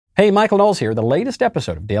Hey, Michael Knowles here. The latest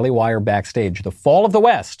episode of Daily Wire Backstage, The Fall of the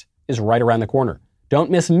West, is right around the corner.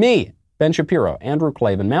 Don't miss me, Ben Shapiro, Andrew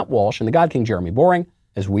Klavan, Matt Walsh, and the God King Jeremy Boring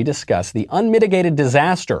as we discuss the unmitigated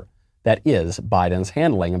disaster that is Biden's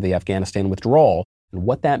handling of the Afghanistan withdrawal and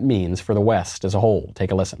what that means for the West as a whole.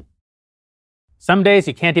 Take a listen. Some days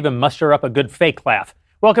you can't even muster up a good fake laugh.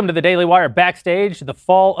 Welcome to the Daily Wire Backstage, The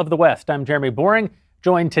Fall of the West. I'm Jeremy Boring,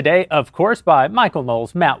 joined today, of course, by Michael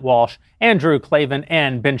Knowles, Matt Walsh, Andrew Klavan,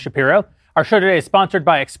 and Ben Shapiro. Our show today is sponsored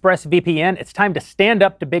by ExpressVPN. It's time to stand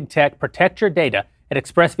up to big tech, protect your data at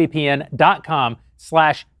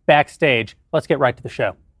expressvpn.com/backstage. Let's get right to the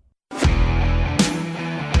show.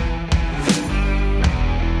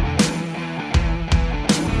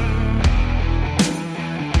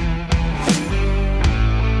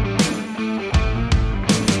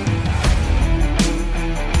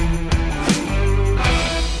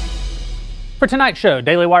 For tonight's show,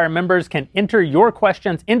 Daily Wire members can enter your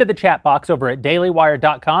questions into the chat box over at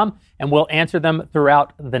dailywire.com, and we'll answer them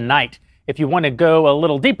throughout the night. If you want to go a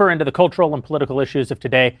little deeper into the cultural and political issues of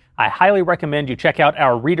today, I highly recommend you check out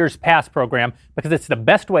our Reader's Pass program because it's the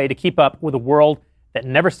best way to keep up with a world that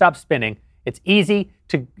never stops spinning. It's easy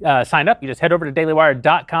to sign up. You just head over to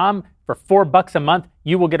dailywire.com. For $4 a month,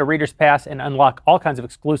 you will get a Reader's Pass and unlock all kinds of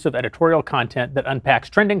exclusive editorial content that unpacks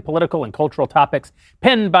trending political and cultural topics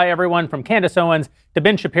penned by everyone from Candace Owens to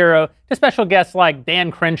Ben Shapiro to special guests like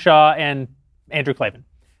Dan Crenshaw and Andrew Klavan.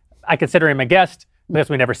 I consider him a guest because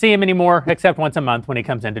we never see him anymore, except once a month when he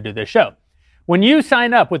comes in to do this show. When you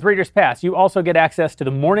sign up with Reader's Pass, you also get access to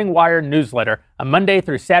the Morning Wire newsletter, a Monday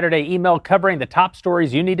through Saturday email covering the top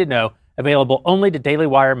stories you need to know, available only to Daily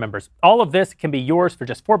Wire members. All of this can be yours for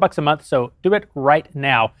just $4 a month, so do it right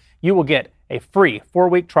now. You will get a free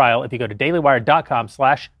 4-week trial if you go to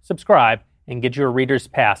dailywire.com/subscribe and get your Reader's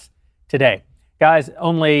Pass today. Guys,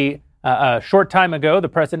 only a short time ago, the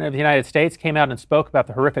President of the United States came out and spoke about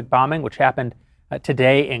the horrific bombing which happened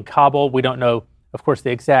today in Kabul. We don't know, of course,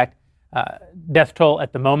 the exact death toll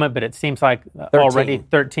at the moment, but it seems like already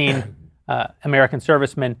 13 American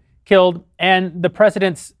servicemen killed. And the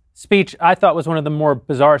President's speech, I thought, was one of the more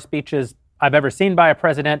bizarre speeches I've ever seen by a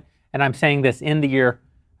president, and I'm saying this in the year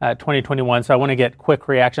 2021, so I want to get quick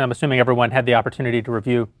reaction. I'm assuming everyone had the opportunity to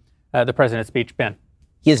review the president's speech. Ben.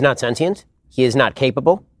 He is not sentient. He is not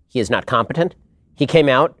capable. He is not competent. He came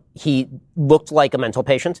out. He looked like a mental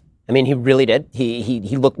patient. I mean, he really did.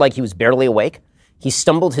 He looked like he was barely awake. He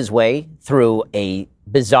stumbled his way through a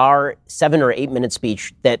bizarre 7 or 8 minute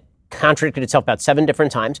speech that contradicted itself about 7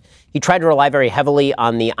 different times. He tried to rely very heavily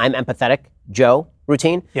on the I'm empathetic Joe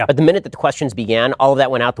routine. Yeah. But the minute that the questions began, all of that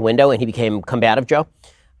went out the window and he became combative Joe.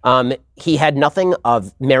 He had nothing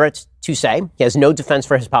of merit to say. He has no defense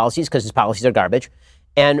for his policies because his policies are garbage.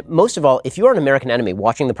 And most of all, if you are an American enemy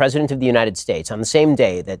watching the President of the United States on the same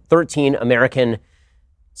day that 13 American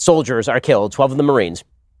soldiers are killed, 12 of the Marines,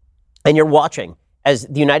 and you're watching as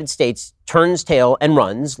the United States turns tail and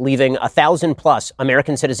runs, leaving 1,000+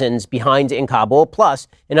 American citizens behind in Kabul, plus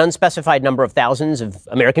an unspecified number of thousands of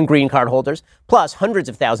American green card holders, plus hundreds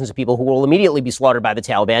of thousands of people who will immediately be slaughtered by the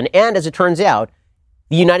Taliban. And as it turns out,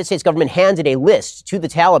 the United States government handed a list to the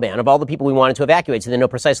Taliban of all the people we wanted to evacuate so they know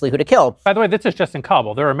precisely who to kill. By the way, this is just in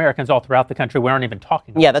Kabul. There are Americans all throughout the country we aren't even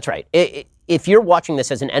talking about. Yeah, that's right. If you're watching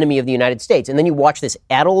this as an enemy of the United States, and then you watch this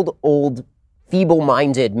addled, old,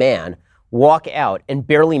 feeble-minded man walk out and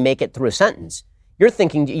barely make it through a sentence, you're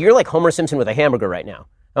thinking, you're like Homer Simpson with a hamburger right now.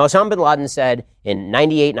 Now, Osama bin Laden said in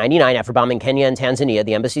 98, 99, after bombing Kenya and Tanzania,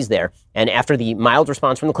 the embassies there, and after the mild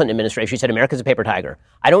response from the Clinton administration, he said, America's a paper tiger.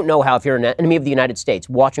 I don't know how, if you're an enemy of the United States,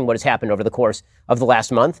 watching what has happened over the course of the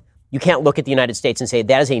last month, you can't look at the United States and say,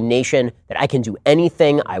 that is a nation that I can do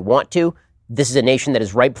anything I want to. This is a nation that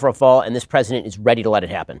is ripe for a fall, and this president is ready to let it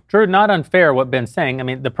happen. Drew, not unfair what Ben's saying. I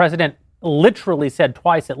mean, the president literally said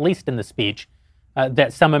twice, at least in the speech,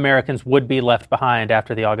 that some Americans would be left behind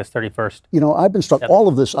after the August 31st. You know, I've been struck. All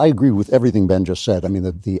of this, I agree with everything Ben just said. I mean,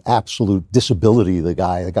 the absolute disability of the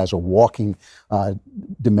guy's a walking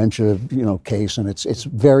dementia, case, and it's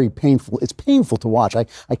very painful. It's painful to watch. I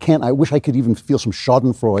wish I could even feel some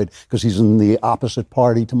Schadenfreude because he's in the opposite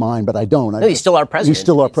party to mine, but I don't. No, he's still our president. He's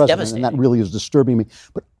still our president, and that really is disturbing me.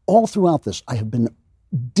 But all throughout this, I have been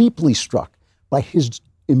deeply struck by his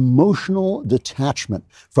emotional detachment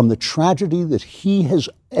from the tragedy that he has,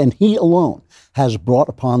 and he alone, has brought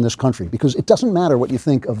upon this country. Because it doesn't matter what you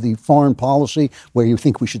think of the foreign policy, where you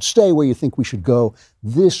think we should stay, where you think we should go.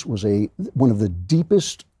 This was one of the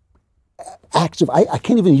deepest acts of, I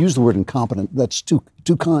can't even use the word incompetent, that's too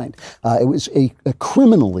kind. It was a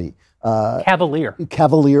criminally cavalier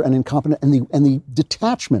and incompetent, and the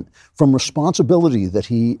detachment from responsibility that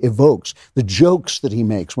he evokes, the jokes that he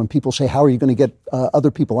makes when people say, how are you going to get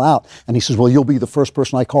other people out? And he says, well, you'll be the first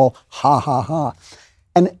person I call, ha, ha, ha.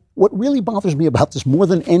 And what really bothers me about this more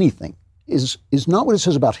than anything is not what it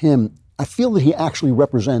says about him. I feel that he actually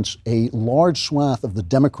represents a large swath of the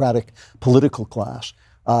Democratic political class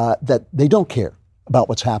that they don't care about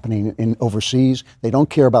what's happening in overseas. They don't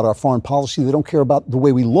care about our foreign policy. They don't care about the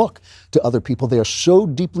way we look to other people. They are so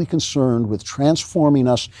deeply concerned with transforming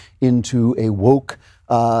us into a woke,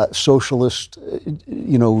 socialist,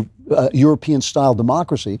 European-style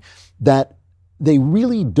democracy that they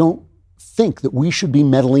really don't think that we should be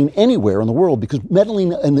meddling anywhere in the world, because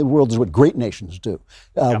meddling in the world is what great nations do.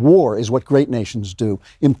 War is what great nations do.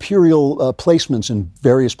 Imperial placements in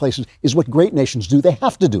various places is what great nations do. They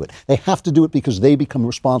have to do it. They have to do it because they become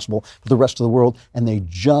responsible for the rest of the world, and they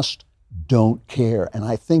just don't care. And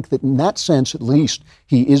I think that in that sense, at least,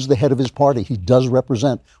 he is the head of his party. He does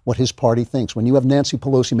represent what his party thinks. When you have Nancy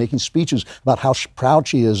Pelosi making speeches about how proud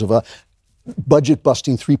she is of a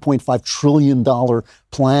budget-busting $3.5 trillion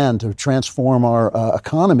plan to transform our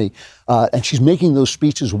economy. And she's making those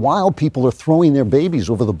speeches while people are throwing their babies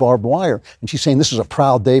over the barbed wire. And she's saying this is a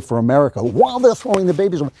proud day for America while they're throwing their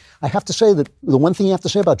babies over. I have to say that the one thing you have to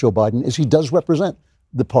say about Joe Biden is he does represent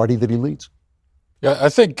the party that he leads. Yeah, I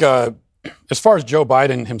think as far as Joe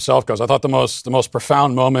Biden himself goes, I thought the most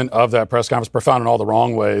profound moment of that press conference, profound in all the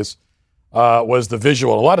wrong ways, was the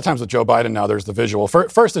visual. A lot of times with Joe Biden now, there's the visual.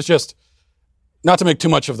 First, it's just, not to make too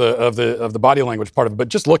much of the body language part of it, but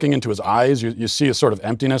just looking into his eyes, you see a sort of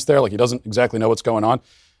emptiness there, like he doesn't exactly know what's going on.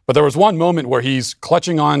 But there was one moment where he's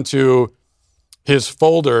clutching onto his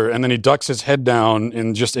folder and then he ducks his head down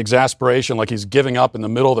in just exasperation, like he's giving up in the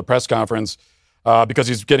middle of the press conference because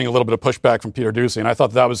he's getting a little bit of pushback from Peter Doocy. And I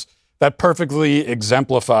thought that perfectly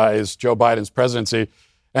exemplifies Joe Biden's presidency.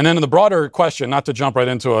 And then in the broader question, not to jump right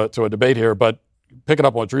into a debate here, but picking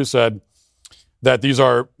up on what Drew said, that these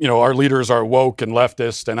are, our leaders are woke and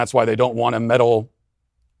leftist, and that's why they don't want to meddle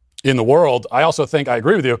in the world. I also think, I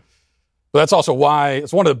agree with you, but that's also why,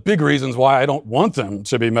 it's one of the big reasons why I don't want them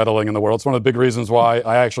to be meddling in the world. It's one of the big reasons why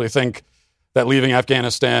I actually think that leaving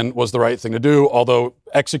Afghanistan was the right thing to do, although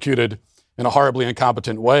executed in a horribly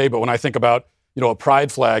incompetent way. But when I think about, a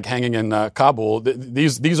pride flag hanging in Kabul,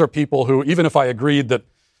 these are people who, even if I agreed that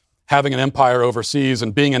having an empire overseas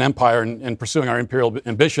and being an empire and pursuing our imperial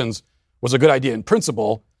ambitions was a good idea in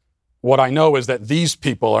principle, what I know is that these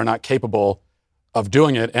people are not capable of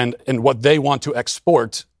doing it, and what they want to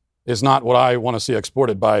export is not what I want to see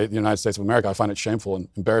exported by the United States of America. I find it shameful and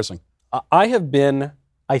embarrassing. I have been,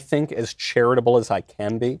 I think, as charitable as I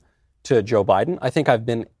can be to Joe Biden. I think I've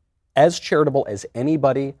been as charitable as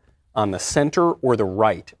anybody on the center or the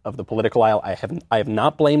right of the political aisle. I have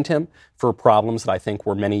not blamed him for problems that I think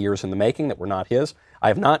were many years in the making that were not his. I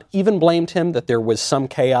have not even blamed him that there was some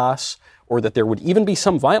chaos or that there would even be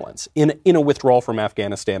some violence in a withdrawal from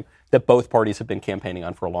Afghanistan that both parties have been campaigning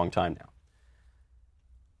on for a long time now.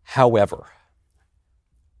 However,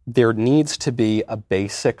 there needs to be a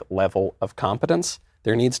basic level of competence.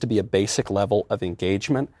 There needs to be a basic level of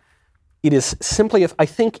engagement. It is simply, I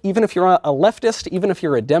think, even if you're a leftist, even if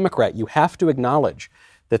you're a Democrat, you have to acknowledge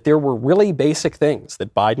that there were really basic things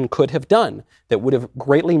that Biden could have done that would have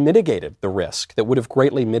greatly mitigated the risk, that would have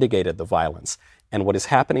greatly mitigated the violence. And what is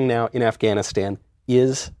happening now in Afghanistan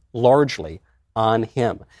is largely on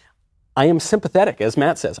him. I am sympathetic, as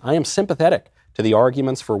Matt says, I am sympathetic to the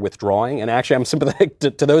arguments for withdrawing, and actually I'm sympathetic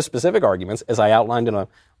to those specific arguments, as I outlined in a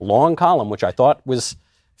long column, which I thought was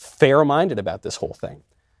fair-minded about this whole thing.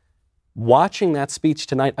 Watching that speech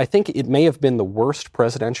tonight, I think it may have been the worst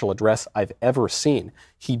presidential address I've ever seen.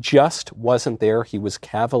 He just wasn't there. He was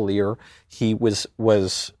cavalier. He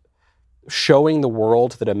was showing the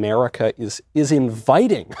world that America is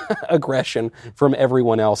inviting aggression from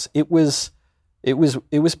everyone else. It was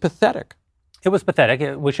pathetic. It was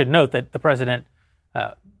pathetic. We should note that the president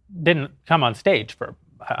didn't come on stage for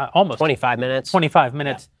almost 25 minutes. 25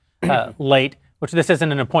 minutes late. Which this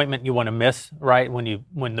isn't an appointment you want to miss, right? When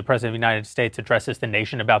the President of the United States addresses the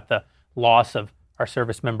nation about the loss of our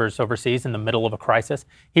service members overseas in the middle of a crisis.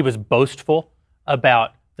 He was boastful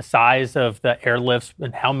about the size of the airlifts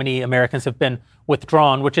and how many Americans have been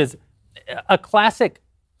withdrawn, which is a classic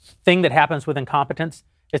thing that happens with incompetence,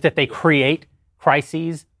 is that they create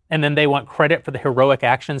crises and then they want credit for the heroic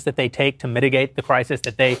actions that they take to mitigate the crisis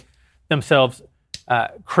that they themselves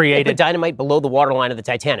created. They put dynamite below the waterline of the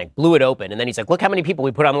Titanic, blew it open, and then he's like, look how many people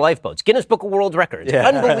we put on the lifeboats. Guinness Book of World Records. Yeah.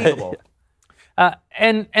 Unbelievable.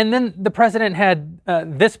 And then the president had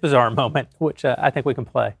this bizarre moment, which I think we can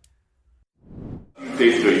play.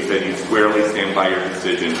 Days ago, you said you squarely stand by your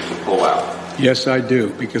decision to pull out. Yes, I do.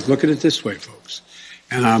 Because look at it this way, folks.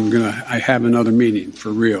 And I have another meeting for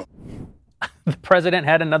real. The president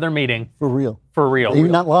had another meeting. For real. For real.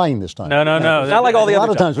 He's not lying this time. No. It's not like all the a other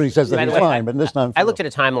lot of times when he says that he's lying, but this time. I looked at a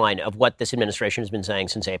timeline of what this administration has been saying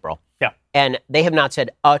since April. Yeah. And they have not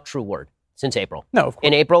said a true word since April. No, of course.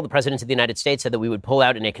 In April, the president of the United States said that we would pull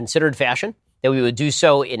out in a considered fashion, that we would do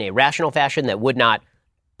so in a rational fashion that would not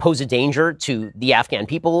pose a danger to the Afghan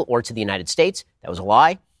people or to the United States. That was a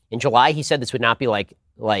lie. In July, he said this would not be like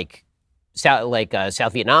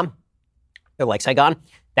South Vietnam or like Saigon.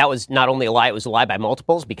 That was not only a lie, it was a lie by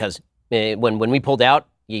multiples, because when we pulled out,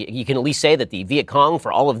 you can at least say that the Viet Cong,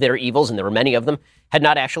 for all of their evils, and there were many of them, had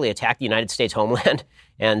not actually attacked the United States homeland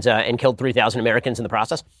and killed 3,000 Americans in the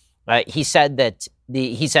process. He said that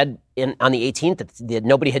on the 18th that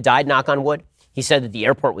nobody had died, knock on wood. He said that the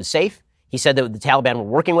airport was safe. He said that the Taliban were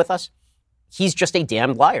working with us. He's just a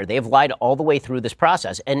damned liar. They have lied all the way through this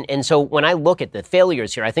process. And so when I look at the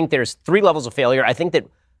failures here, I think there's 3 levels of failure. I think that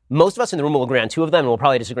most of us in the room will agree on 2 of them, and we'll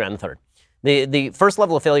probably disagree on the 3rd. The first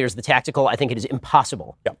level of failure is the tactical. I think it is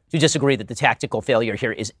impossible to disagree that the tactical failure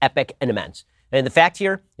here is epic and immense. And the fact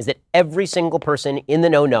here is that every single person in the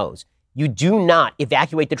know knows you do not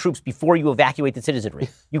evacuate the troops before you evacuate the citizenry.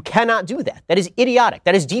 You cannot do that. That is idiotic.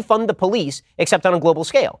 That is defund the police, except on a global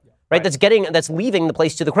scale. Right? That's leaving the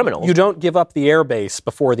place to the criminals. You don't give up the airbase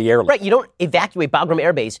before the airlift. Right. You don't evacuate Bagram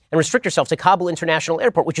Air Base and restrict yourself to Kabul International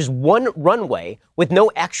Airport, which is one runway with no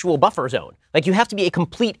actual buffer zone. Like, you have to be a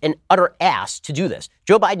complete and utter ass to do this.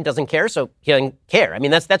 Joe Biden doesn't care, so he doesn't care. I mean,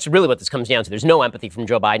 that's really what this comes down to. There's no empathy from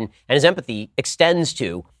Joe Biden, and his empathy extends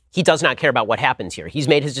to he does not care about what happens here. He's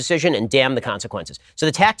made his decision, and damn the consequences. So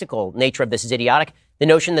the tactical nature of this is idiotic. The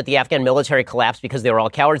notion that the Afghan military collapsed because they were all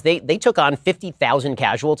cowards, they took on 50,000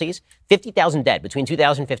 casualties, 50,000 dead between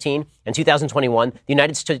 2015 and 2021. The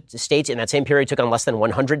United States in that same period took on less than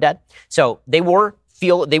 100 dead. So they were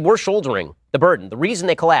shouldering the burden. The reason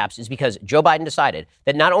they collapsed is because Joe Biden decided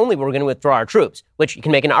that not only were we going to withdraw our troops, which you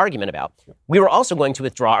can make an argument about, we were also going to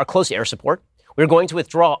withdraw our close air support. We were going to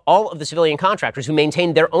withdraw all of the civilian contractors who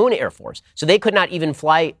maintained their own air force. So they could not even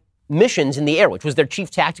fly missions in the air, which was their chief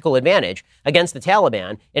tactical advantage against the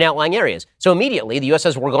Taliban in outlying areas. So immediately the U.S.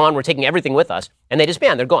 says, we're gone, we're taking everything with us, and they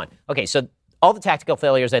disband, they're gone. Okay, so all the tactical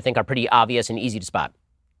failures, I think, are pretty obvious and easy to spot.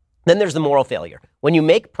 Then there's the moral failure. When you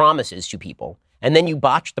make promises to people and then you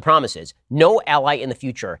botch the promises, no ally in the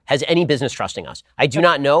future has any business trusting us. I do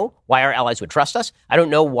not know why our allies would trust us. I don't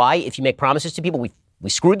know why, if you make promises to people, we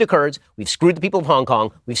screwed the Kurds. We've screwed the people of Hong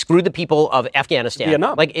Kong. We've screwed the people of Afghanistan.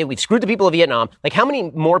 Vietnam. We've screwed the people of Vietnam. Like, how many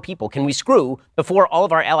more people can we screw before all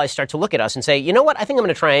of our allies start to look at us and say, you know what, I think I'm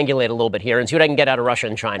going to triangulate a little bit here and see what I can get out of Russia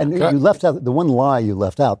and China. And you left out, the one lie you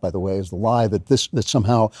left out, by the way, is the lie that that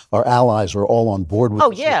somehow our allies are all on board with. Oh,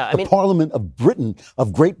 this. yeah. The Parliament of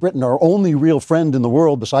Great Britain, our only real friend in the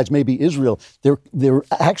world besides maybe Israel, they're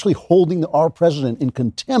actually holding our president in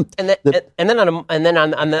contempt. And then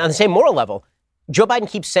on the same moral level, Joe Biden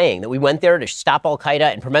keeps saying that we went there to stop al-Qaeda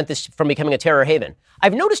and prevent this from becoming a terror haven.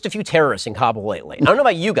 I've noticed a few terrorists in Kabul lately. I don't know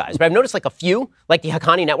about you guys, but I've noticed like a few, like the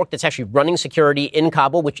Haqqani network that's actually running security in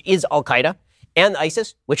Kabul, which is al-Qaeda, and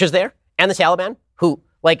ISIS, which is there, and the Taliban, who,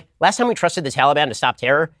 like, last time we trusted the Taliban to stop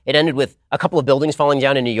terror, it ended with a couple of buildings falling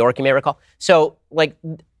down in New York, you may recall. So, like,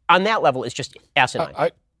 on that level, it's just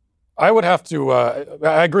asinine. I would have to,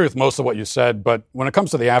 I agree with most of what you said, but when it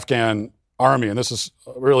comes to the Afghan army, and this is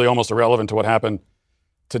really almost irrelevant to what happened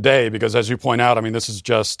today, because as you point out, I mean, this is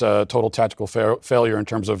just total tactical failure in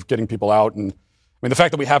terms of getting people out. And I mean, the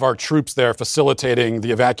fact that we have our troops there facilitating the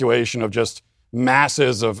evacuation of just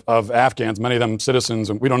masses of Afghans, many of them citizens,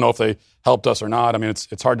 and we don't know if they helped us or not. I mean,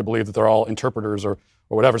 it's hard to believe that they're all interpreters or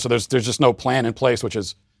whatever. So there's just no plan in place, which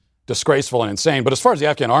is disgraceful and insane. But as far as the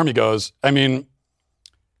Afghan army goes, I mean,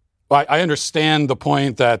 I understand the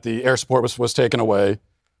point that the air support was taken away.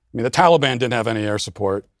 I mean, the Taliban didn't have any air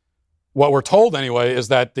support. What we're told, anyway, is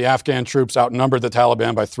that the Afghan troops outnumbered the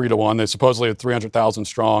Taliban by 3-1. They supposedly had 300,000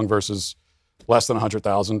 strong versus less than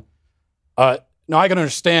 100,000. Now, I can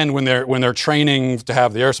understand when they're training to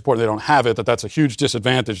have the air support, they don't have it, that's a huge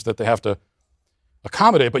disadvantage that they have to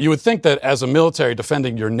accommodate. But you would think that as a military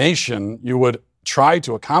defending your nation, you would try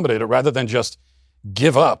to accommodate it rather than just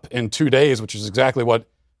give up in 2 days, which is exactly what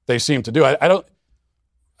they seem to do.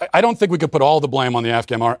 I don't think we could put all the blame on the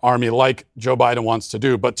Afghan army like Joe Biden wants to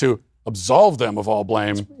do, but to absolve them of all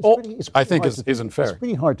blame, I think isn't fair. It's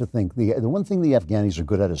pretty hard to think. The one thing the Afghanis are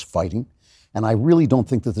good at is fighting. And I really don't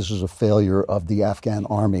think that this is a failure of the Afghan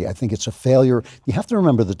army. I think it's a failure. You have to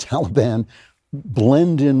remember the Taliban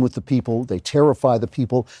blend in with the people. They terrify the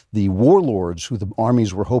people. The warlords, who the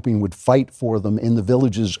armies were hoping would fight for them in the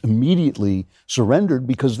villages, immediately surrendered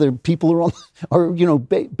because their people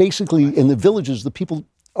basically in the villages. The people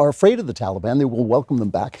are afraid of the Taliban. They will welcome them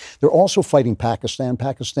back. They're also fighting Pakistan.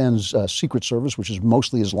 Pakistan's secret service, which is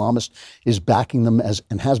mostly Islamist, is backing them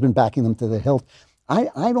and has been backing them to the hilt.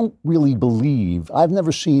 I don't really believe. I've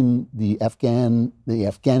never seen the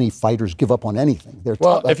Afghani fighters give up on anything. They're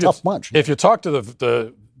a tough bunch. If you talk to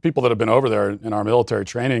the people that have been over there in our military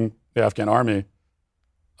training, the Afghan army,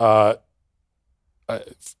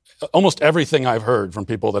 almost everything I've heard from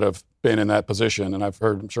people that have been in that position, and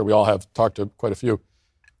I'm sure we all have talked to quite a few,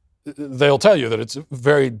 they'll tell you that it's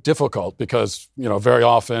very difficult because, very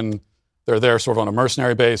often they're there sort of on a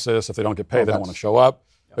mercenary basis. If they don't get paid, they don't want to show up.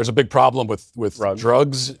 There's a big problem with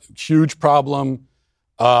drugs, huge problem.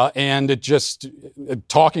 And it just,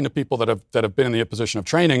 talking to people that have been in the position of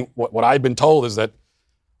training, what I've been told is that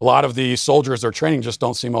a lot of the soldiers they're training just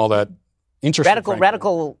don't seem all that interested.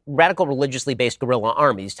 Radical religiously based guerrilla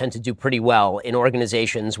armies tend to do pretty well in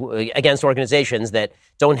organizations, against organizations that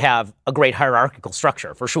don't have a great hierarchical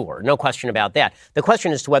structure, for sure. No question about that. The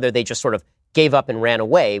question is to whether they just sort of gave up and ran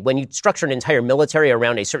away. When you structure an entire military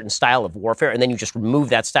around a certain style of warfare and then you just remove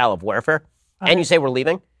that style of warfare and you say we're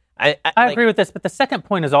leaving. I agree with this, but the second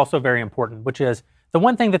point is also very important, which is the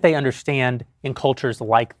one thing that they understand in cultures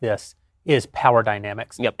like this is power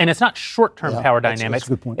dynamics. Yep. And it's not short-term power dynamics. That's a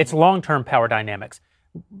good point. It's long-term power dynamics.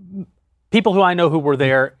 People who I know who were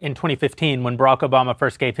there in 2015 when Barack Obama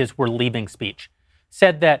first gave his "we're leaving" speech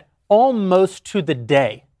said that almost to the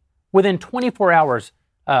day, within 24 hours,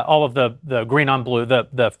 all of the green on blue,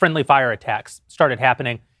 the friendly fire attacks started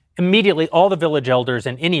happening. Immediately, all the village elders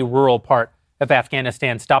in any rural part of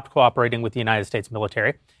Afghanistan stopped cooperating with the United States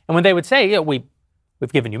military. And when they would say, we've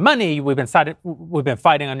given you money, we've been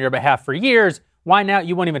fighting on your behalf for years, why now?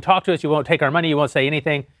 You won't even talk to us, you won't take our money, you won't say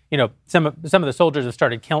anything. Some of the soldiers have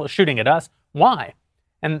started shooting at us. Why?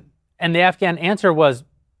 And the Afghan answer was,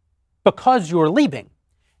 because you're leaving.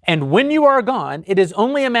 And when you are gone, it is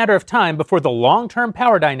only a matter of time before the long-term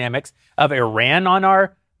power dynamics of Iran on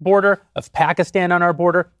our border, of Pakistan on our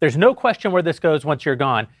border, there's no question where this goes once you're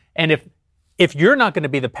gone. And if you're not going to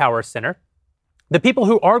be the power center, the people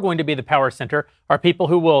who are going to be the power center are people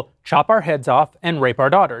who will chop our heads off and rape our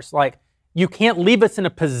daughters. Like, you can't leave us in a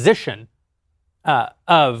position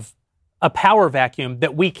of a power vacuum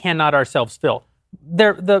that we cannot ourselves fill.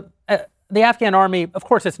 The Afghan army, of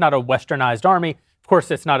course, it's not a westernized army. Of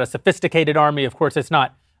course, it's not a sophisticated army. Of course, it's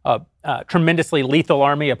not a tremendously lethal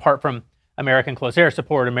army apart from American close air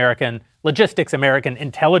support, American logistics, American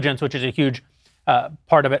intelligence, which is a huge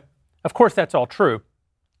part of it. Of course, that's all true.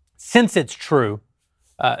 Since it's true,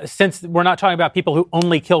 since we're not talking about people who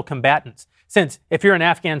only kill combatants, since if you're an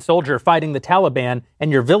Afghan soldier fighting the Taliban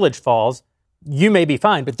and your village falls, you may be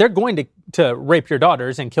fine, but they're going to rape your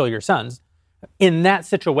daughters and kill your sons. In that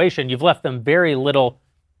situation, you've left them very little.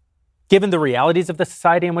 Given the realities of the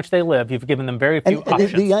society in which they live, you've given them very few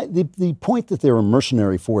options. The point that they're a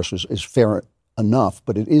mercenary force is fair enough,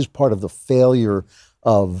 but it is part of the failure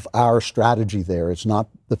of our strategy there. It's not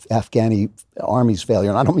the Afghani army's failure.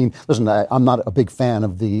 And I don't mean, listen, I'm not a big fan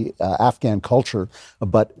of the Afghan culture,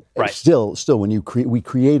 but still, when we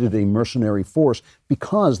created a mercenary force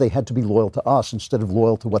because they had to be loyal to us instead of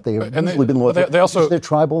loyal to what they have usually been loyal to. They also their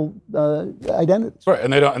tribal identities. Right,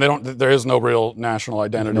 and they don't. There is no real national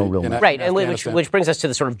identity. Right, and which brings us to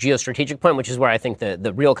the sort of geostrategic point, which is where I think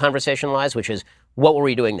the real conversation lies, which is what were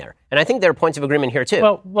we doing there? And I think there are points of agreement here too.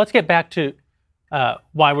 Well, let's get back to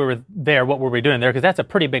why we were there, what were we doing there, because that's a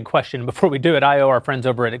pretty big question. Before we do it, I owe our friends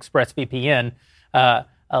over at ExpressVPN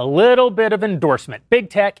a little bit of endorsement. Big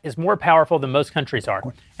tech is more powerful than most countries are,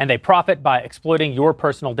 and they profit by exploiting your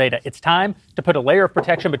personal data. It's time to put a layer of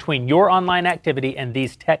protection between your online activity and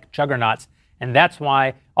these tech juggernauts, and that's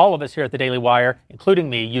why all of us here at the Daily Wire, including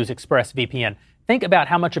me, use ExpressVPN. Think about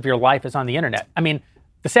how much of your life is on the internet. I mean,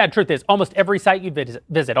 the sad truth is almost every site you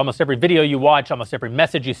visit, almost every video you watch, almost every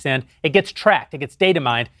message you send, it gets tracked, it gets data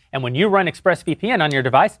mined. And when you run ExpressVPN on your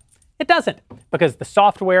device, it doesn't, because the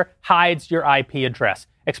software hides your IP address.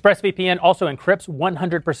 ExpressVPN also encrypts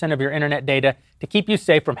 100% of your internet data to keep you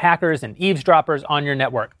safe from hackers and eavesdroppers on your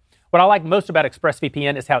network. What I like most about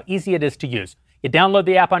ExpressVPN is how easy it is to use. You download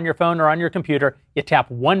the app on your phone or on your computer, you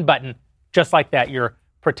tap one button, just like that, you're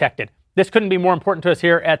protected. This couldn't be more important to us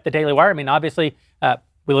here at the Daily Wire. I mean, obviously,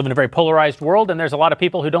 we live in a very polarized world, and there's a lot of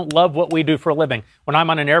people who don't love what we do for a living. When I'm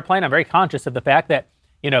on an airplane, I'm very conscious of the fact that,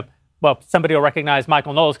 somebody will recognize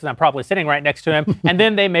Michael Knowles because I'm probably sitting right next to him, and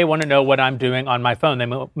then they may want to know what I'm doing on my phone. They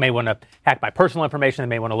may want to hack my personal information.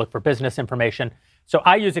 They may want to look for business information. So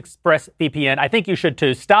I use ExpressVPN. I think you should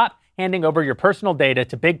too. Stop handing over your personal data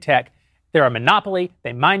to big tech. They're a monopoly.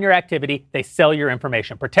 They mine your activity. They sell your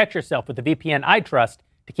information. Protect yourself with the VPN I trust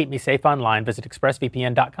to keep me safe online. Visit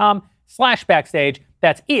expressvpn.com/backstage.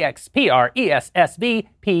 That's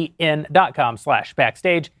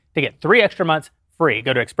expressvpn.com/backstage to get 3 extra months free.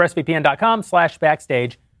 Go to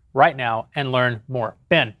expressvpn.com/backstage right now and learn more.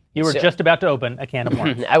 Ben, you were just about to open a can of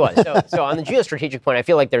worms. I was. So on the geostrategic point, I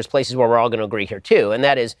feel like there's places where we're all going to agree here too. And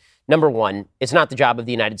that is, number one, it's not the job of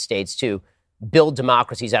the United States to build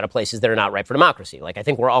democracies out of places that are not ripe for democracy. Like, I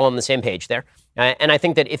think we're all on the same page there. And I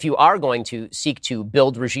think that if you are going to seek to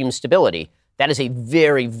build regime stability, that is a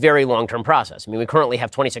very, very long-term process. I mean, we currently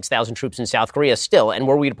have 26,000 troops in South Korea still, and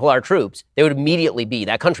were we to pull our troops,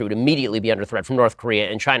 that country would immediately be under threat from North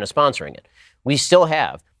Korea and China sponsoring it. We still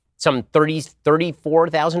have some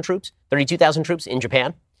 34,000 troops, 32,000 troops in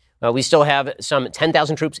Japan. We still have some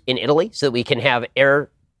 10,000 troops in Italy so that we can have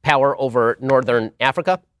air power over northern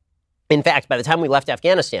Africa. In fact, by the time we left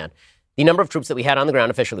Afghanistan, the number of troops that we had on the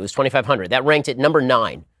ground officially was 2,500. That ranked at number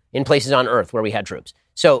 9 in places on Earth where we had troops.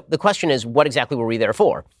 So the question is, what exactly were we there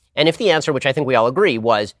for? And if the answer, which I think we all agree,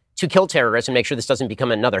 was to kill terrorists and make sure this doesn't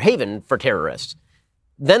become another haven for terrorists,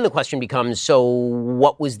 then the question becomes, so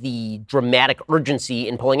what was the dramatic urgency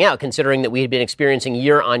in pulling out, considering that we had been experiencing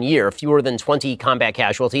year on year fewer than 20 combat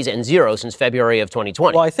casualties and 0 since February of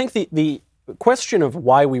 2020? Well, I think the question of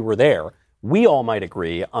why we were there, we all might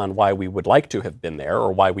agree on why we would like to have been there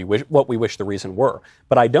or why we wish, what we wish the reason were.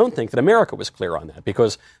 But I don't think that America was clear on that,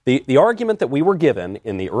 because the argument that we were given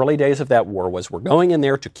in the early days of that war was we're going in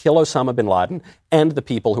there to kill Osama bin Laden and the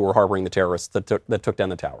people who were harboring the terrorists that took down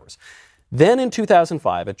the towers. Then in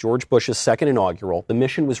 2005, at George Bush's second inaugural, the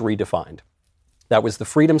mission was redefined. That was the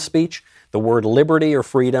freedom speech. The word liberty or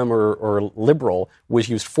freedom or liberal was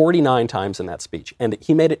used 49 times in that speech. And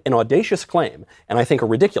he made an audacious claim, and I think a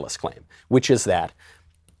ridiculous claim, which is that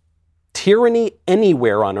tyranny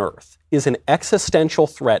anywhere on earth is an existential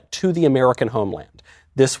threat to the American homeland.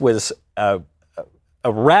 This was a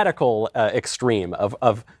radical extreme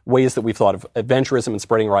of ways that we've thought of adventurism and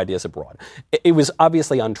spreading our ideas abroad. It was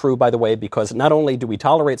obviously untrue, by the way, because not only do we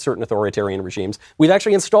tolerate certain authoritarian regimes, we've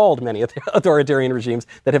actually installed many authoritarian regimes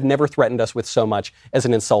that have never threatened us with so much as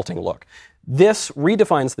an insulting look. This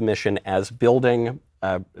redefines the mission as building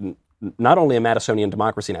not only a Madisonian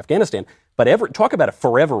democracy in Afghanistan, but talk about a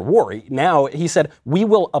forever war. Now, he said, we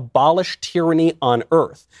will abolish tyranny on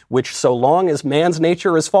earth, which so long as man's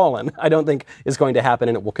nature is fallen, I don't think is going to happen,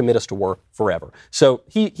 and it will commit us to war forever. So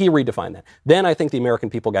he redefined that. Then I think the American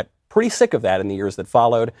people got pretty sick of that in the years that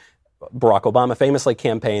followed. Barack Obama famously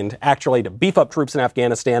campaigned actually to beef up troops in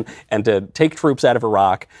Afghanistan and to take troops out of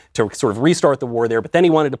Iraq to sort of restart the war there, but then he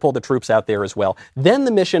wanted to pull the troops out there as well. Then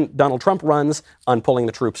the mission Donald Trump runs on pulling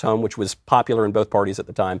the troops home, which was popular in both parties at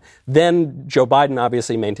the time. Then Joe Biden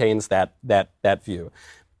obviously maintains that view.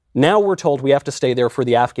 Now we're told we have to stay there for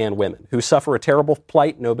the Afghan women who suffer a terrible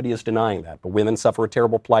plight. Nobody is denying that, but women suffer a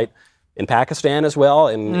terrible plight in Pakistan as well.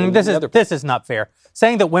 This is not fair.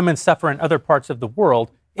 Saying that women suffer in other parts of the world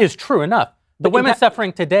is true enough. The women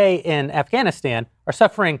suffering today in Afghanistan are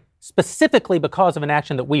suffering specifically because of an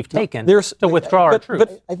action that we've taken to withdraw our troops.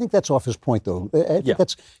 But I think that's off his point, though. I think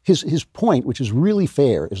that's his point, which is really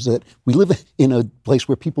fair, is that we live in a place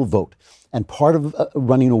where people vote, and part of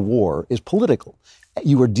running a war is political.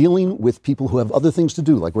 You are dealing with people who have other things to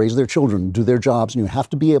do, like raise their children, do their jobs, and you have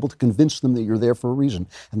to be able to convince them that you're there for a reason.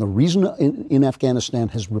 And the reason in Afghanistan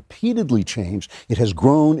has repeatedly changed. It has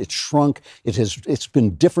grown, it's shrunk, it's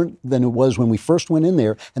been different than it was when we first went in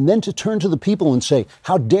there. And then to turn to the people and say,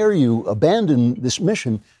 how dare you abandon this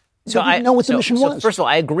mission? So I didn't know what the mission was. First of all,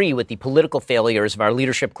 I agree with the political failures of our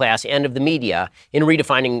leadership class and of the media in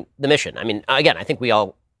redefining the mission. I mean, again, I think we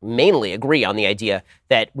all mainly agree on the idea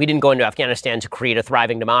that we didn't go into Afghanistan to create a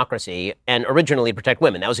thriving democracy and originally protect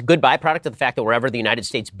women. That was a good byproduct of the fact that wherever the United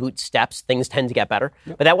States boots steps, things tend to get better.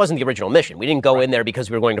 Yep. But that wasn't the original mission. We didn't go in there because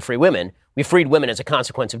we were going to free women. We freed women as a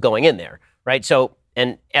consequence of going in there, right? So,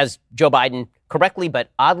 and as Joe Biden correctly but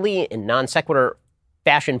oddly in non sequitur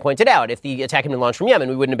fashion pointed out, if the attack had been launched from Yemen,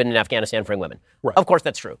 we wouldn't have been in Afghanistan freeing women. Right. Of course,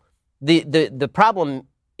 that's true. The problem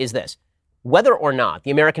is this. Whether or not the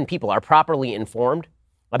American people are properly informed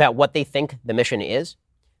about what they think the mission is,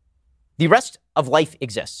 the rest of life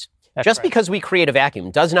exists. That's just right. Because we create a vacuum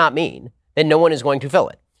does not mean that no one is going to fill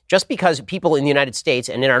it. Just because people in the United States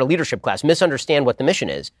and in our leadership class misunderstand what the mission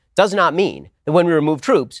is, does not mean that when we remove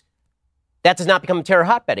troops, that does not become a terror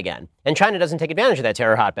hotbed again. And China doesn't take advantage of that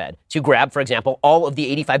terror hotbed to grab, for example, all of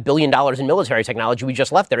the $85 billion in military technology we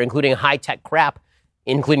just left there, including high-tech crap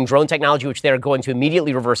including drone technology, which they're going to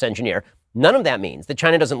immediately reverse engineer. None of that means that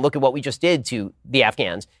China doesn't look at what we just did to the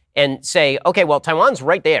Afghans and say, okay, well, Taiwan's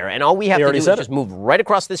right there, and all we have to do is just move right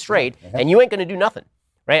across this strait, and you ain't going to do nothing,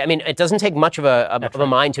 right? I mean, it doesn't take much of a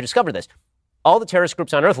mind to discover this. All the terrorist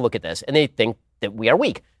groups on earth look at this, and they think that we are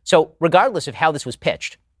weak. So regardless of how this was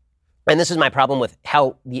pitched, and this is my problem with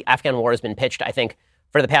how the Afghan war has been pitched, I think,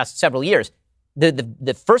 for the past several years,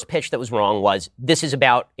 the first pitch that was wrong was this is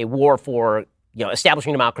about a war for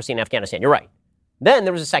establishing democracy in Afghanistan. You're right. Then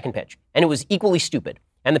there was a second pitch, and it was equally stupid.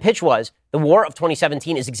 And the pitch was the war of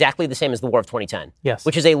 2017 is exactly the same as the war of 2010,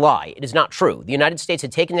 which is a lie. It is not true. The United States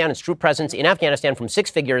had taken down its troop presence in Afghanistan from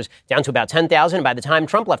 6 figures down to about 10,000, and by the time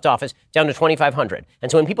Trump left office, down to 2,500.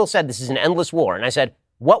 And so when people said this is an endless war, and I said,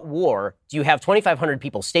 what war do you have 2,500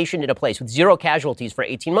 people stationed in a place with 0 casualties for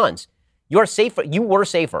 18 months? You were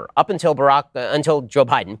safer up until Joe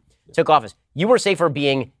Biden took office. You were safer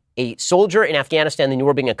being a soldier in Afghanistan than you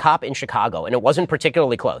were being a cop in Chicago, and it wasn't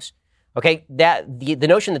particularly close. Okay, the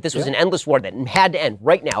notion that this was an endless war that had to end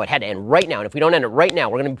right now, it had to end right now, and if we don't end it right now,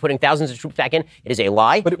 we're going to be putting thousands of troops back in. It is a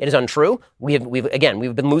lie. It is untrue. We've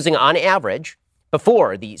been losing on average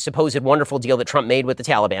before the supposed wonderful deal that Trump made with the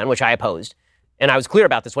Taliban, which I opposed, and I was clear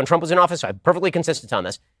about this when Trump was in office. So I'm perfectly consistent on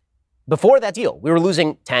this. Before that deal, we were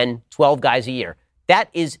losing 10, 12 guys a year. That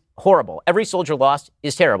is horrible. Every soldier lost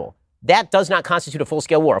is terrible. That does not constitute a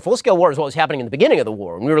full-scale war. A full-scale war is what was happening in the beginning of the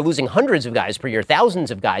war, and we were losing hundreds of guys per year, thousands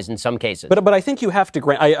of guys in some cases. But I think you have to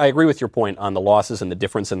grant, I agree with your point on the losses and the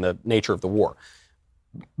difference in the nature of the war.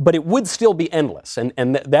 But it would still be endless,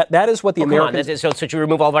 and that is what the Americans... So should you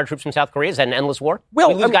remove all of our troops from South Korea? Is that an endless war?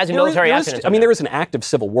 Well, we lose guys in military accidents. There is an active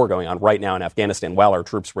civil war going on right now in Afghanistan while our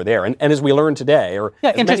troops were there, and as we learned today,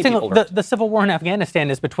 interesting. The civil war in Afghanistan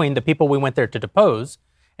is between the people we went there to depose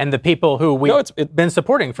and the people who we've been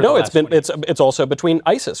supporting for the last 20 years. It's also between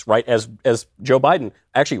ISIS, right? As Joe Biden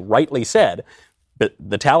actually rightly said, but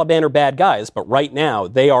the Taliban are bad guys, but right now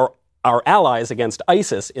they are our allies against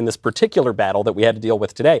ISIS in this particular battle that we had to deal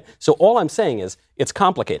with today. So all I'm saying is it's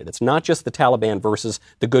complicated. It's not just the Taliban versus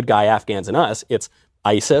the good guy Afghans and us. It's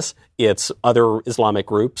ISIS, it's other Islamic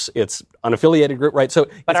groups, it's unaffiliated group, right? So,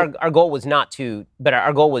 but our goal was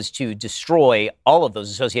our goal was to destroy all of those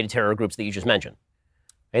associated terror groups that you just mentioned.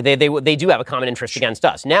 They do have a common interest against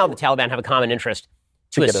us. Now the Taliban have a common interest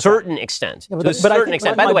to a certain extent. By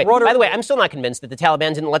the way, I'm still not convinced that the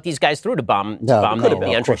Taliban didn't let these guys through to bomb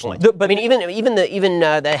the entry point. Even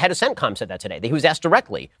the head of CENTCOM said that today. He was asked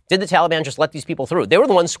directly, did the Taliban just let these people through? They were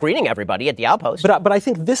the ones screening everybody at the outpost. But I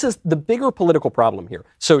think this is the bigger political problem here.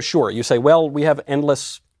 So sure, you say, well, we have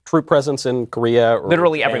endless troop presence in Korea or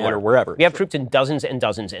literally everywhere or wherever. We have troops in dozens and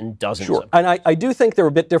dozens and dozens. Sure, and I do think they're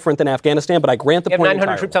a bit different than Afghanistan, but I grant the point. We have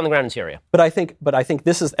 900 troops on the ground in Syria. But I think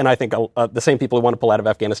this is, and I think the same people who want to pull out of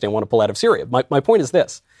Afghanistan want to pull out of Syria. My point is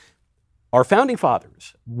this: our founding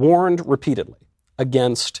fathers warned repeatedly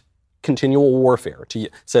against continual warfare.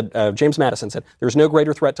 James Madison said, "There's no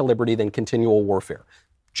greater threat to liberty than continual warfare."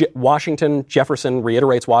 Jefferson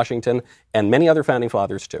reiterates Washington, and many other founding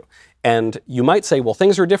fathers too. And you might say, well,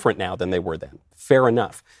 things are different now than they were then. Fair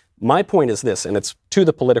enough. My point is this, and it's to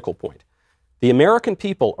the political point. The American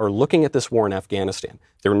people are looking at this war in Afghanistan.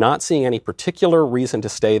 They're not seeing any particular reason to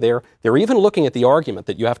stay there. They're even looking at the argument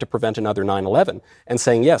that you have to prevent another 9/11 and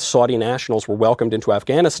saying, yes, Saudi nationals were welcomed into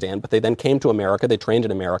Afghanistan, but they then came to America, they trained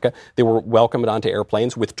in America, they were welcomed onto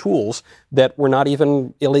airplanes with tools that were not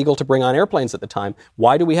even illegal to bring on airplanes at the time.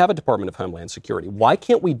 Why do we have a Department of Homeland Security? Why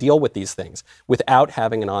can't we deal with these things without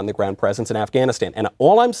having an on-the-ground presence in Afghanistan? And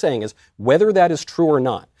all I'm saying is, whether that is true or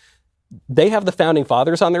not, they have the founding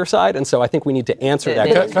fathers on their side, and so I think we need to answer that.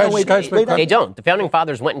 They don't. The founding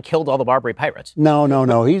fathers went and killed all the Barbary pirates. No.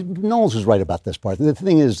 Knowles is right about this part. The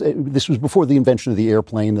thing is, this was before the invention of the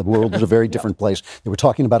airplane. The world was a very different place. They were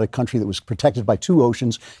talking about a country that was protected by 2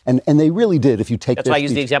 oceans, and they really did. If you take that's why I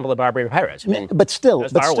use the example of Barbary pirates. But still,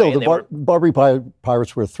 the Barbary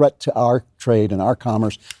pirates were a threat to our trade and our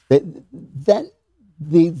commerce. There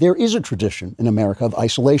is a tradition in America of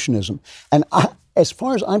isolationism, and as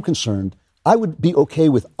far as I'm concerned, I would be okay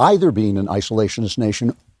with either being an isolationist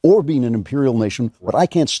nation or being an imperial nation. What I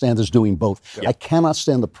can't stand is doing both. Yep. I cannot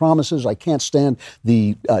stand the promises. I can't stand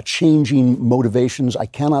the changing motivations. I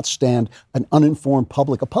cannot stand an uninformed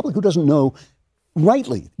public, a public who doesn't know,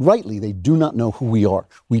 rightly, they do not know who we are.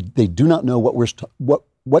 They do not know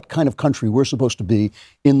what kind of country we're supposed to be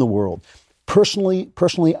in the world.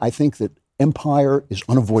 Personally, I think that empire is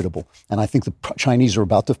unavoidable. And I think the Chinese are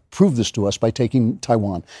about to prove this to us by taking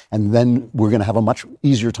Taiwan. And then we're going to have a much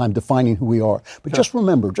easier time defining who we are. But just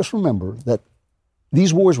remember that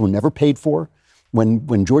these wars were never paid for.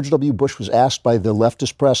 When George W. Bush was asked by the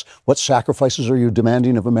leftist press, what sacrifices are you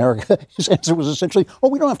demanding of America? His answer was essentially,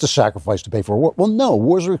 we don't have to sacrifice to pay for a war. Well, no,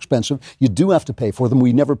 wars are expensive. You do have to pay for them.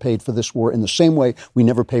 We never paid for this war in the same way we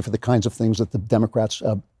never pay for the kinds of things that the Democrats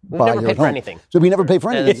buy never here paid at for home. anything. So we never pay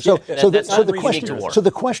for anything. So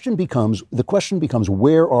the question becomes,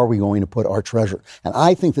 where are we going to put our treasure? And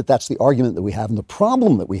I think that that's the argument that we have. And the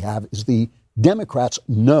problem that we have is the Democrats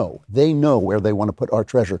know. They know where they want to put our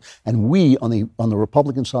treasure. And we, on the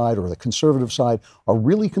Republican side or the conservative side, are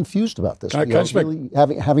really confused about this. We are really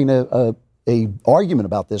having a argument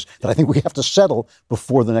about this that I think we have to settle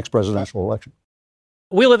before the next presidential election.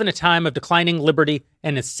 We live in a time of declining liberty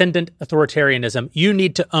and ascendant authoritarianism. You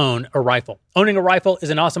need to own a rifle. Owning a rifle is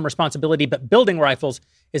an awesome responsibility, but building rifles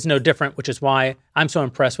is no different, which is why I'm so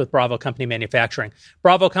impressed with Bravo Company Manufacturing.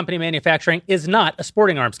 Bravo Company Manufacturing is not a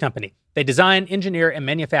sporting arms company. They design, engineer, and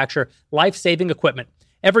manufacture life-saving equipment.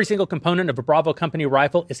 Every single component of a Bravo Company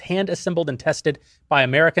rifle is hand-assembled and tested by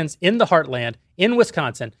Americans in the heartland, in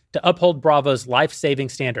Wisconsin, to uphold Bravo's life-saving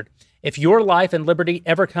standard. If your life and liberty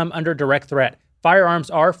ever come under direct threat, firearms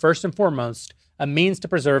are, first and foremost, a means to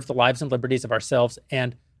preserve the lives and liberties of ourselves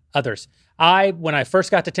and others. When I first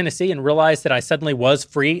got to Tennessee and realized that I suddenly was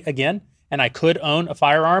free again and I could own a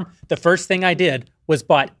firearm, the first thing I did was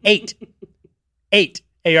bought eight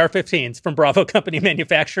AR-15s from Bravo Company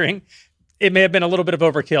Manufacturing. It may have been a little bit of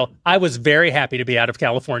overkill. I was very happy to be out of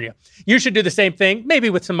California. You should do the same thing, maybe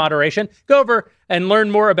with some moderation. Go over and learn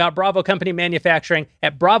more about Bravo Company Manufacturing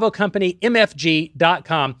at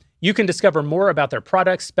BravoCompanyMFG.com. You can discover more about their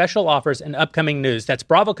products, special offers, and upcoming news. That's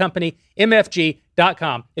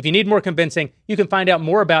BravoCompanyMFG.com. If you need more convincing, you can find out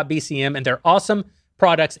more about BCM and their awesome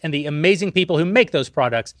products and the amazing people who make those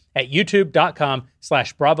products at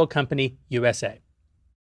youtube.com/BravoCompanyUSA.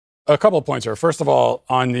 A couple of points here. First of all,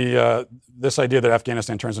 on this idea that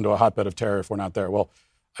Afghanistan turns into a hotbed of terror if we're not there. Well,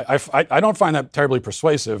 I don't find that terribly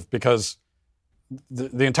persuasive because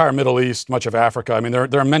the entire Middle East, much of Africa, I mean,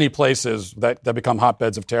 there are many places that become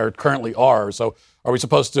hotbeds of terror, currently are. So are we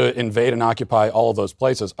supposed to invade and occupy all of those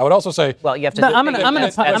places? I would also say... Well, you have to... But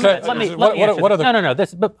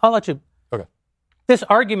I'll let you... Okay. This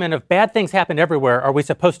argument of bad things happen everywhere, are we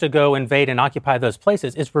supposed to go invade and occupy those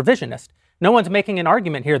places, is revisionist. No one's making an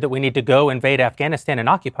argument here that we need to go invade Afghanistan and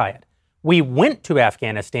occupy it. We went to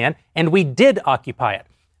Afghanistan and we did occupy it.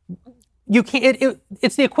 You can't.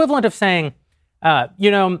 It's the equivalent of saying, I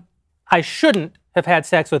shouldn't have had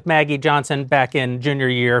sex with Maggie Johnson back in junior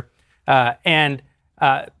year,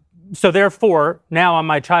 so therefore, now on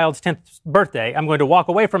my child's 10th birthday, I'm going to walk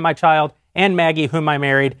away from my child and Maggie, whom I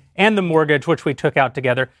married, and the mortgage, which we took out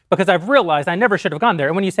together, because I've realized I never should have gone there.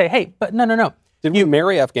 And when you say, hey, but no. Did you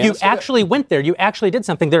marry Afghanistan? You actually went there. You actually did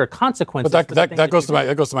something. There are consequences. But that goes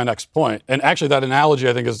to my next point. And actually, that analogy,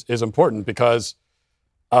 I think, is important because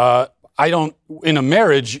in a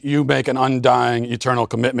marriage, you make an undying, eternal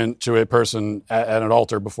commitment to a person at an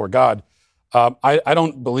altar before God. I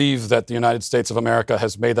don't believe that the United States of America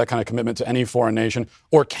has made that kind of commitment to any foreign nation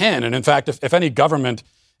or can. And in fact, if any government,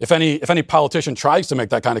 if any politician tries to make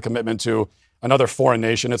that kind of commitment to another foreign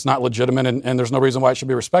nation, it's not legitimate, and there's no reason why it should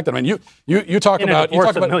be respected. I mean, you talk about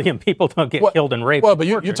a million people don't get killed and raped. Well, but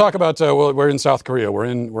you talk about we're in South Korea, we're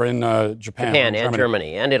in Japan and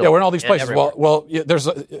Germany and Italy. Yeah, we're in all these places. Well, there's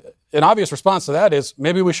an obvious response to that is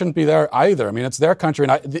maybe we shouldn't be there either. I mean, it's their country,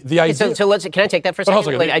 and the idea. So can I take that for a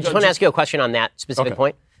second? I just want to ask you a question on that specific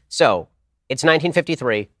point. So it's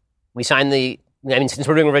 1953. We signed since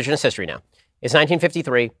we're doing revisionist history now, it's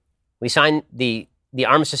 1953. We signed the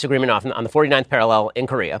armistice agreement off on the 49th parallel in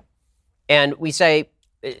Korea. And we say,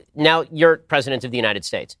 now you're president of the United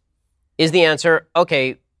States. Is the answer,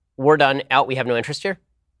 okay, we're done, out, we have no interest here?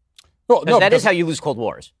 Well, no, that is how you lose Cold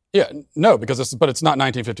Wars. Yeah, no, but it's not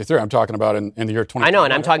 1953. I'm talking about in the year 2021. I know,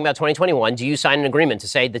 and I'm talking about 2021. Do you sign an agreement to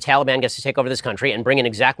say the Taliban gets to take over this country and bring in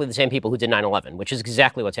exactly the same people who did 9/11, which is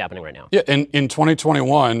exactly what's happening right now? Yeah, in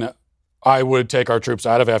 2021... I would take our troops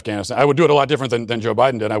out of Afghanistan. I would do it a lot different than Joe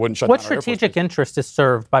Biden did. I wouldn't shut down our strategic interest is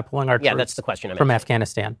served by pulling our troops that's the question from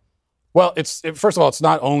Afghanistan? Well, first of all, it's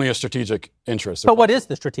not only a strategic interest. But what is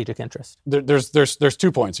the strategic interest? There's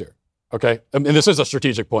 2 points here, okay? And this is a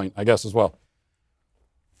strategic point, I guess, as well.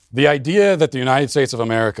 The idea that the United States of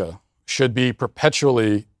America should be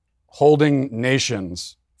perpetually holding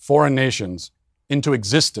nations, foreign nations, into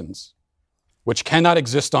existence, which cannot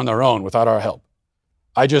exist on their own without our help.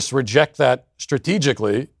 I just reject that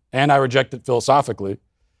strategically, and I reject it philosophically.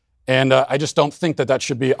 And I just don't think that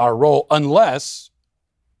should be our role unless,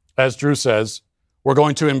 as Drew says, we're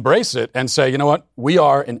going to embrace it and say, you know what, we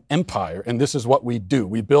are an empire, and this is what we do.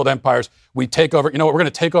 We build empires. We take over. You know what, we're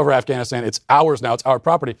going to take over Afghanistan. It's ours now. It's our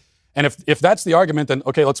property. And if that's the argument, then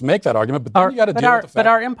okay, let's make that argument. But then you got to deal with the fact. But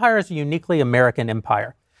our empire is a uniquely American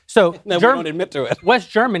empire. So we don't admit to it. West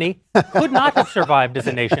Germany could not have survived as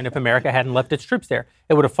a nation if America hadn't left its troops there.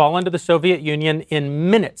 It would have fallen to the Soviet Union in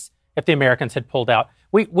minutes if the Americans had pulled out.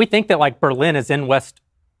 We think that like Berlin is in West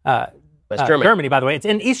Germany, by the way. It's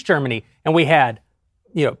in East Germany. And we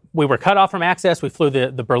were cut off from access. We flew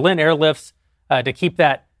the Berlin airlifts to keep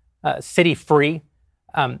that city free.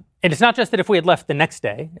 And it's not just that if we had left the next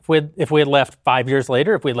day, if we had left 5 years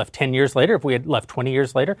later, if we had left 10 years later, if we had left 20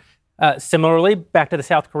 years later. Similarly, back to the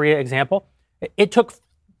South Korea example, it took,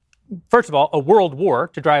 first of all, a world war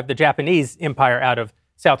to drive the Japanese empire out of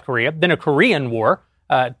South Korea, then a Korean war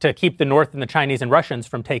to keep the North and the Chinese and Russians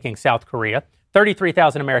from taking South Korea,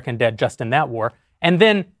 33,000 American dead just in that war, and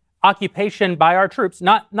then occupation by our troops,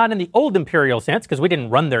 not in the old imperial sense, because we didn't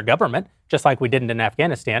run their government, just like we didn't in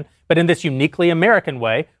Afghanistan, but in this uniquely American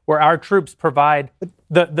way, where our troops provide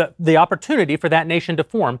the opportunity for that nation to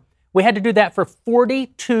form. We had to do that for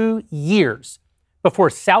 42 years before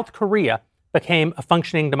South Korea became a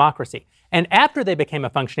functioning democracy. And after they became a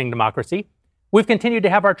functioning democracy, we've continued to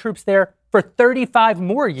have our troops there for 35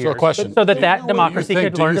 more years. So a question. So that democracy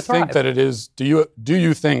could learn to thrive. Do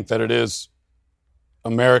you think that it is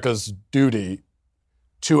America's duty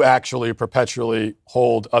to actually perpetually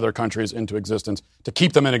hold other countries into existence, to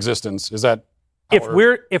keep them in existence? Is that if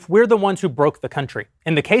we're the ones who broke the country?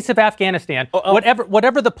 In the case of Afghanistan,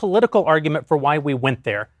 whatever the political argument for why we went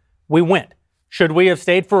there, we went. Should we have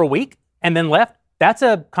stayed for a week and then left? That's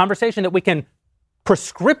a conversation that we can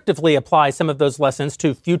prescriptively apply some of those lessons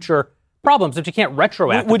to future problems that you can't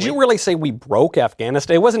retroactively. Would you really say we broke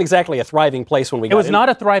Afghanistan? It wasn't exactly a thriving place when we got in. It was not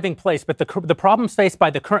a thriving place, but the problems faced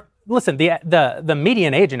by the current... Listen, the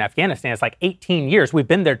median age in Afghanistan is like 18 years. We've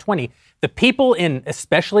been there 20. The people in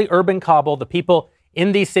especially urban Kabul, the people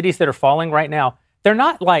in these cities that are falling right now, they're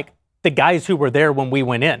not like the guys who were there when we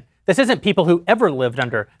went in. This isn't people who ever lived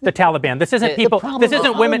under the Taliban. This isn't people. This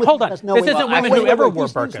isn't women. Hold on. This isn't women who ever wore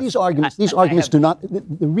burqas. These arguments do not.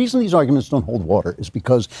 The reason these arguments don't hold water is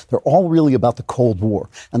because they're all really about the Cold War,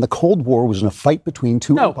 and the Cold War was in a fight between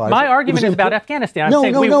two empires. No, my argument is about Afghanistan. I'm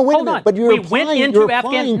saying hold on. But we went into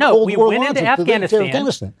Afghanistan. No, we went into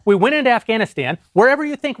Afghanistan. We went into Afghanistan. Wherever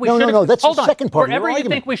you think we should have. No, that's the second part of your argument. Wherever you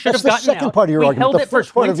think we should have gotten out. We held it for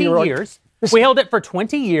 20 years. We held it for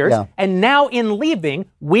 20 years, and now in leaving,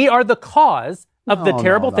 we are the cause of the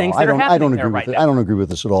terrible things that are happening there right now. I don't agree with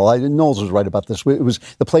this at all. Knowles was right about this.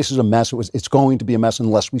 The place is a mess. It's going to be a mess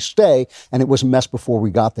unless we stay, and it was a mess before we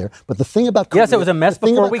got there. But the thing about Korea, yes, it was a mess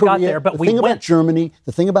before we got there, but we went. The thing about Germany,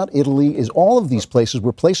 the thing about Italy, is all of these places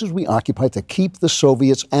were places we occupied to keep the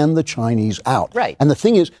Soviets and the Chinese out. Right. And the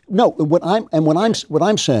thing is, what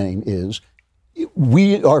I'm saying is,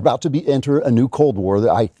 we are about to enter a new Cold War.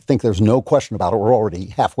 I think there's no question about it. We're already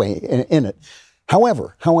halfway in it.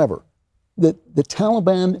 However, the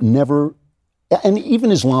Taliban never, and even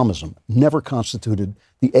Islamism, never constituted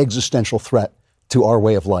the existential threat to our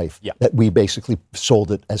way of life that we basically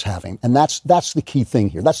sold it as having. And that's the key thing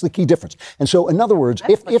here. That's the key difference. And so, in other words,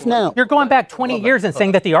 if now... You're going back 20 years and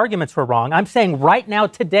saying that the arguments were wrong. I'm saying right now,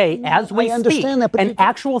 today, as we speak, an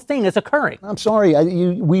actual thing is occurring. I'm sorry.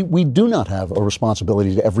 We do not have a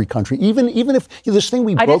responsibility to every country. Even if this thing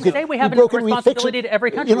we broke... I didn't say we have a responsibility to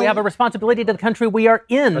every country. We have a responsibility to the country we are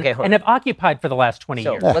in and have occupied for the last 20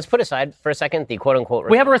 years. Let's put aside for a second the quote-unquote...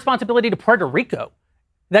 We have a responsibility to Puerto Rico.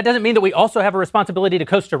 That doesn't mean that we also have a responsibility to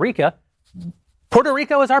Costa Rica. Puerto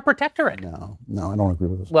Rico is our protectorate. No, I don't agree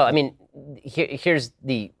with this. Well, I mean, here's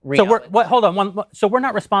the reality. So hold on. So we're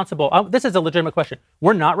not responsible. This is a legitimate question.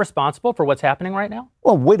 We're not responsible for what's happening right now?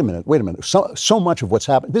 Well, wait a minute. So much of what's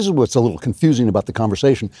happening, this is what's a little confusing about the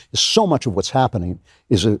conversation, is so much of what's happening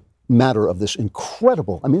is a matter of this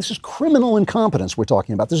incredible, this is criminal incompetence we're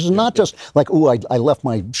talking about. This is not just like, I left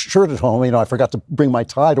my shirt at home, I forgot to bring my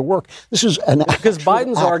tie to work. This is an Because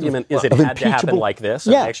Biden's argument is it had to happen like this.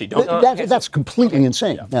 Yeah, actually don't. That's completely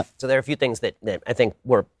insane. Yeah. So there are a few things that I think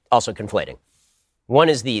we're also conflating. One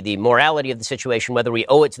is the morality of the situation, whether we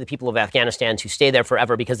owe it to the people of Afghanistan to stay there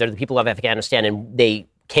forever because they're the people of Afghanistan and they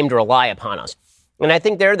came to rely upon us. And I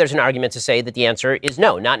think there's an argument to say that the answer is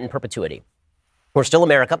no, not in perpetuity. We're still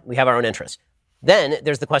America. We have our own interests. Then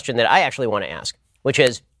there's the question that I actually want to ask, which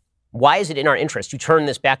is, why is it in our interest to turn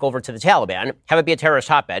this back over to the Taliban, have it be a terrorist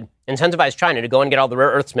hotbed, incentivize China to go and get all the rare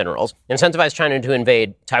earths minerals, incentivize China to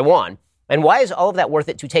invade Taiwan? And why is all of that worth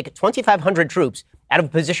it to take 2,500 troops out of a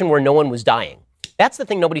position where no one was dying? That's the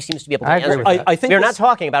thing nobody seems to be able to answer. I think we're not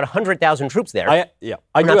talking about 100,000 troops there. We're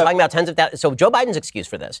not talking about tens of thousands. So Joe Biden's excuse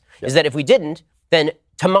for this is that if we didn't, then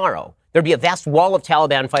tomorrow there'd be a vast wall of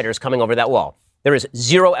Taliban fighters coming over that wall. There is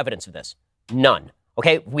zero evidence of this. None.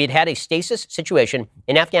 Okay, we'd had a stasis situation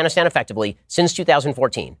in Afghanistan effectively since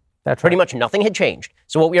 2014. That's Pretty right. much nothing had changed.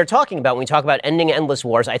 So what we are talking about when we talk about ending endless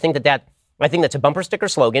wars, I think that's a bumper sticker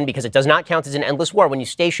slogan because it does not count as an endless war when you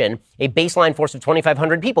station a baseline force of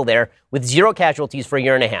 2,500 people there with 0 casualties for a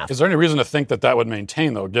year and a half. Is there any reason to think that would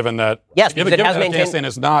maintain, though, given that, Yes, given because it has that maintained- Afghanistan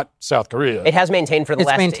is not South Korea? It has maintained for the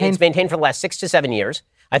It's maintained for the last 6 to 7 years.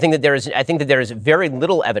 I think that there is very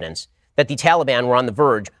little evidence that the Taliban were on the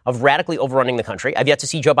verge of radically overrunning the country. I've yet to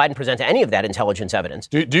see Joe Biden present any of that intelligence evidence.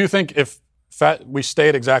 Do you think if we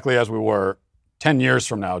stayed exactly as we were 10 years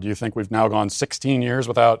from now, do you think we've now gone 16 years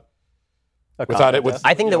without it?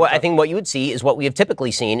 I think what you would see is what we have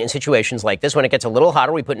typically seen in situations like this. When it gets a little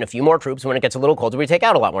hotter, we put in a few more troops. When it gets a little colder, we take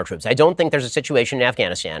out a lot more troops. I don't think there's a situation in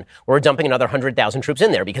Afghanistan where we're dumping another 100,000 troops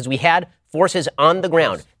in there because we had forces on the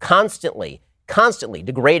ground constantly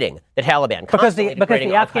degrading the Taliban. Because the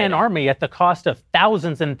Afghan Al-Qaeda. army, at the cost of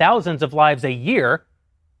thousands and thousands of lives a year,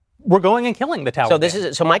 we're going and killing the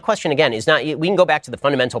Taliban. So my question again is not. We can go back to the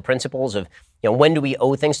fundamental principles of when do we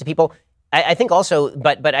owe things to people. I think also,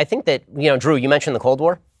 but I think that Drew, you mentioned the Cold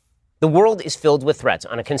War. The world is filled with threats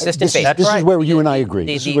on a consistent basis. This is where you and I agree.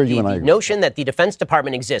 The notion that the Defense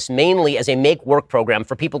Department exists mainly as a make-work program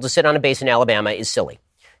for people to sit on a base in Alabama is silly.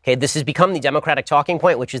 Okay, this has become the Democratic talking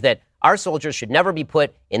point, which is that our soldiers should never be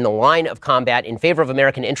put in the line of combat in favor of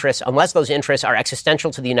American interests unless those interests are existential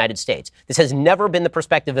to the United States. This has never been the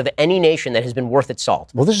perspective of any nation that has been worth its salt.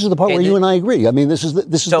 Well, this is the part where you and I agree. I mean, this is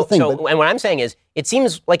the thing. And what I'm saying is, it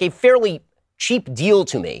seems like a fairly cheap deal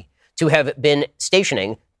to me to have been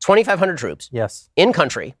stationing 2,500 troops in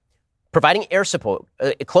country, providing air support,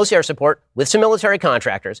 close air support with some military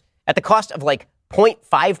contractors at the cost of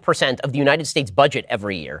 0.5% of the United States budget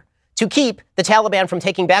every year to keep the Taliban from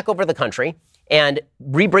taking back over the country and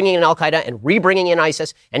rebringing in Al-Qaeda and rebringing in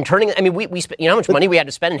ISIS and turning. I mean, we spent, how much money we had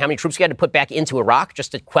to spend and how many troops we had to put back into Iraq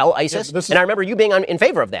just to quell ISIS. And I remember you being in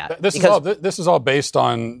favor of that. This is all based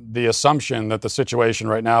on the assumption that the situation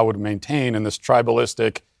right now would maintain in this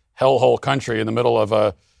tribalistic hellhole country in the middle of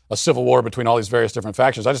a civil war between all these various different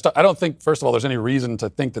factions. I don't think, first of all, there's any reason to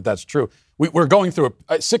think that that's true. We're going through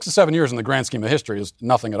 6 to 7 years in the grand scheme of history is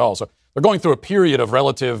nothing at all. So they're going through a period of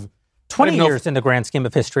relative 20 years in the grand scheme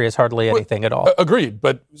of history is hardly anything at all. Agreed.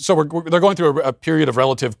 But so they're going through a period of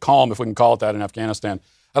relative calm, if we can call it that, in Afghanistan.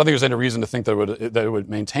 I don't think there's any reason to think that it would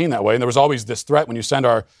maintain that way. And there was always this threat when you send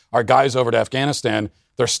our guys over to Afghanistan,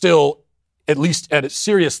 they're still at least at a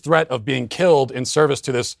serious threat of being killed in service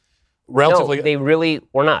to this relatively. No, they really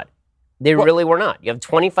were not. Really were not. You have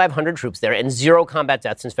 2,500 troops there and 0 combat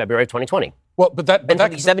deaths since February of 2020. Well, but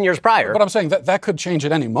that 7 years prior. But I'm saying that could change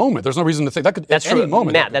at any moment. There's no reason to think that could. That's at true, any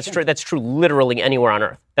moment. Matt. That's true. That's true. Literally anywhere on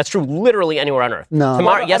Earth. That's true. Literally anywhere on Earth. No,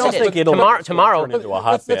 tomorrow. I don't think it'll tomorrow. turn into a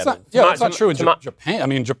hot That's famine. that's not true in Japan. I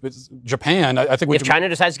mean, Japan. I think if China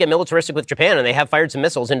decides to get militaristic with Japan and they have fired some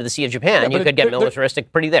missiles into the Sea of Japan, you could get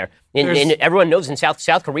militaristic pretty there. And everyone knows in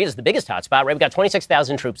South Korea is the biggest hotspot, right? We've got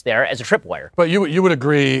 26,000 troops there as a tripwire. But you would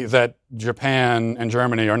agree that Japan and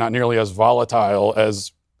Germany are not nearly as volatile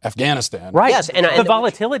as Afghanistan. Right. Yes, and the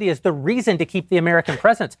volatility is the reason to keep the American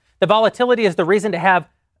presence. The volatility is the reason to have.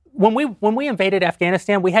 When we invaded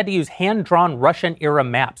Afghanistan, we had to use hand-drawn Russian-era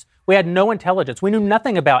maps. We had no intelligence. We knew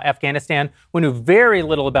nothing about Afghanistan. We knew very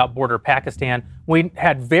little about border Pakistan. We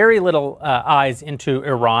had very little eyes into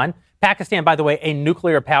Iran. Pakistan, by the way, a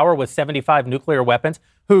nuclear power with 75 nuclear weapons,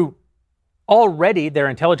 who already their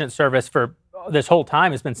intelligence service for this whole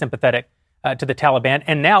time has been sympathetic to the Taliban,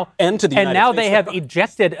 and now to the United States. they have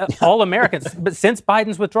ejected all Americans. But since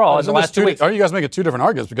Biden's withdrawal in the last 2 weeks, are you guys making two different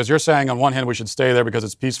arguments? Because you're saying on one hand we should stay there because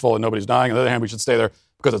it's peaceful and nobody's dying. On the other hand, we should stay there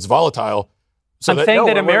because it's volatile. So I'm saying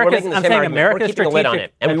that America's keeping a lid on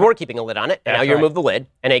it, and we were keeping a lid on it. And now you remove the lid,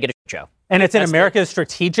 and now you get a show. And it's in America's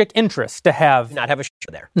strategic interest to not have a show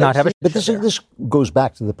there. But this goes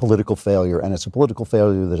back to the political failure, and it's a political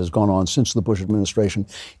failure that has gone on since the Bush administration.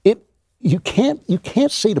 You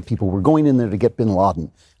can't say to people, we're going in there to get bin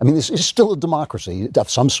Laden. I mean, this is still a democracy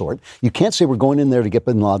of some sort. You can't say we're going in there to get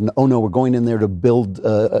bin Laden. Oh, no, we're going in there to build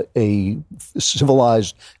a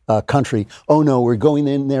civilized country. Oh, no, we're going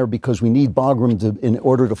in there because we need Bagram in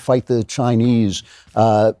order to fight the Chinese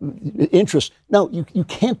interests. No, you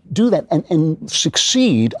can't do that and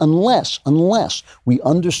succeed unless we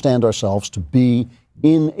understand ourselves to be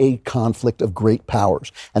in a conflict of great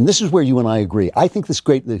powers. And this is where you and I agree. I think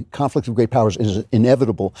the conflict of great powers is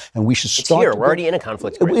inevitable, and we should start. It's here. We're already in a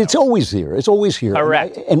conflict of great powers. It's always here. It's always here.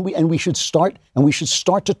 Correct. And we should start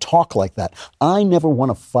to talk like that. I never want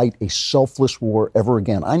to fight a selfless war ever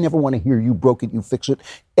again. I never want to hear you broke it, you fix it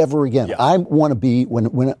ever again. Yeah. I want to be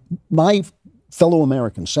when my fellow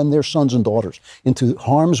Americans send their sons and daughters into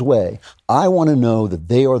harm's way, I want to know that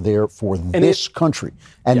they are there for this country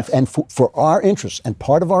and for our interests. And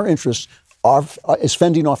part of our interests is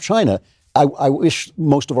fending off China. I wish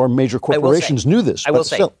most of our major corporations knew this. I will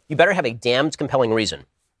say, you better have a damned compelling reason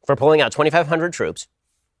for pulling out 2,500 troops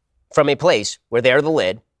from a place where they're the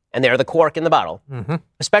lid and they're the cork in the bottle,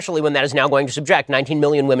 especially when that is now going to subject 19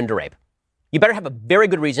 million women to rape. You better have a very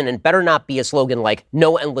good reason and better not be a slogan like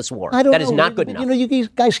no endless war. That is not good enough. You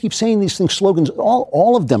guys keep saying these things, slogans.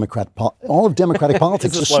 All of democratic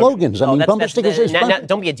politics are slogans. I mean, bumper stickers.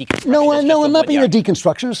 Don't be a deconstructionist. No, I'm not being a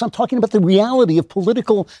deconstructionist. I'm talking about the reality of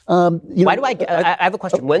political. Why do I have a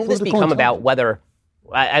question. When does this become about whether,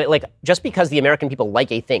 just because the American people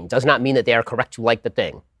like a thing does not mean that they are correct to like the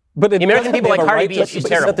thing. But the American people like Cardi B, she's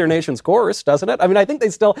terrible. Set their nation's course, doesn't it? I mean, I think they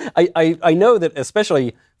still. I know that,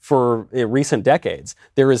 especially for recent decades,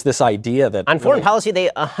 there is this idea that on foreign policy they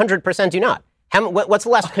 100% do not. What's the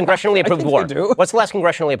last congressionally approved war? What's the last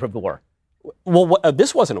congressionally approved war? Well,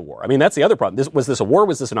 this wasn't a war. I mean, that's the other problem. Was this a war?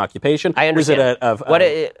 Was this an occupation? I understand.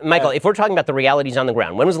 Michael, if we're talking about the realities on the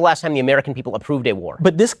ground, when was the last time the American people approved a war?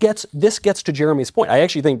 But this gets to Jeremy's point. I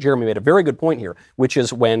actually think Jeremy made a very good point here, which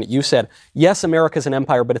is when you said, yes, America's an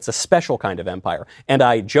empire, but it's a special kind of empire. And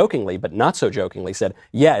I jokingly, but not so jokingly, said,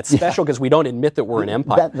 yeah, it's special because we don't admit that we're an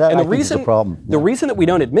empire. And the reason is a problem. The reason that we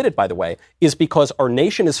don't admit it, by the way, is because our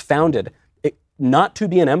nation is founded not to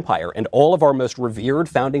be an empire, and all of our most revered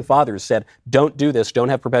founding fathers said, don't do this, don't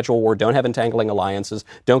have perpetual war, don't have entangling alliances,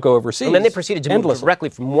 don't go overseas. And then they proceeded to move directly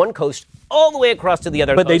from one coast all the way across to the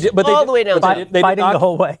other coast, all the way down to fighting the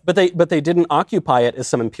whole way. But they didn't occupy it as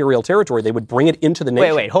some imperial territory. They would bring it into the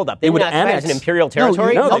nation. Wait, hold up. They would occupy it as an imperial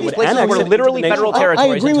territory? No, all these places were literally federal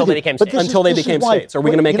territories until they became states. Until they became states. Are we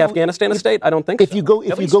going to make Afghanistan a state? I don't think so. If you go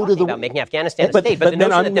to the... about making Afghanistan a state, but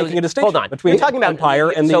then I'm making a distinction between empire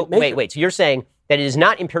and the nation. Wait, so you're saying that it is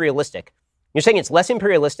not imperialistic. You're saying it's less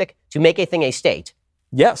imperialistic to make a thing a state.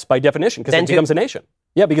 Yes, by definition, because it becomes a nation.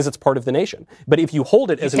 Yeah, because it's part of the nation. But if you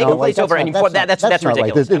hold it as an place over, and that's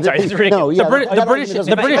ridiculous. I'm sorry, it's ridiculous.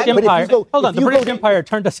 The British Empire. Hold on, the British Empire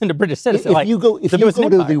turned us into British citizens. If you go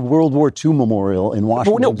to the World War II memorial in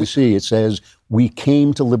Washington D.C., it says we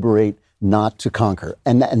came to liberate, not to conquer.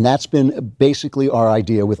 And that's been basically our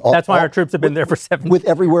idea with all... That's why our troops have been there for 7 years. With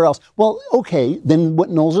everywhere else. Well, okay, then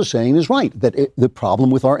what Knowles is saying is right, that the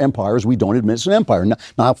problem with our empire is we don't admit it's an empire.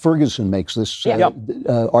 Now Ferguson makes this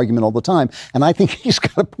argument all the time, and I think he's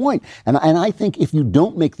got a point. And I think if you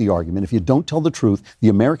don't make the argument, if you don't tell the truth, the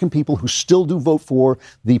American people who still do vote for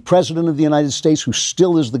the President of the United States, who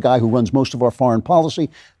still is the guy who runs most of our foreign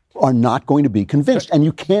policy, are not going to be convinced, and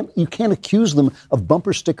you can't accuse them of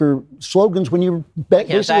bumper sticker slogans when you're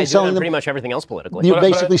basically selling them pretty much everything else politically. You're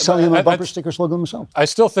basically selling them a bumper sticker slogan themselves. I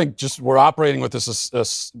still think we're operating with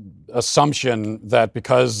this assumption that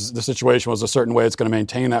because the situation was a certain way, it's going to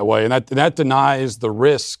maintain that way, and that denies the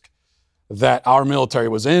risk that our military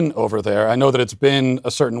was in over there. I know that it's been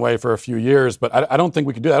a certain way for a few years, but I don't think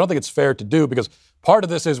we could do that. I don't think it's fair to do, because part of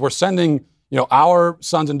this is we're sending, our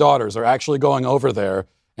sons and daughters are actually going over there.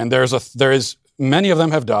 And there is many of them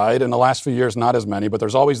have died in the last few years, not as many, but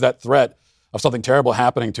there's always that threat of something terrible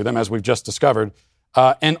happening to them, as we've just discovered.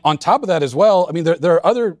 And on top of that as well, I mean, there are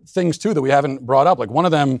other things too that we haven't brought up. Like one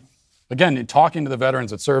of them, again, talking to the veterans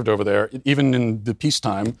that served over there, even in the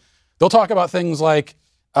peacetime, they'll talk about things like,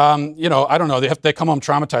 I don't know, they come home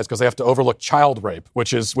traumatized because they have to overlook child rape,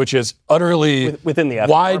 which is utterly within the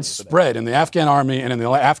widespread in the Afghan army and in the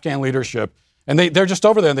Afghan leadership. And they're just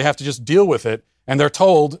over there and they have to just deal with it. And they're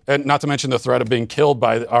told, and not to mention the threat of being killed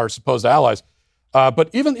by our supposed allies, but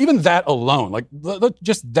even that alone, like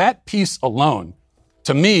just that piece alone,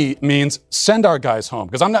 to me means send our guys home.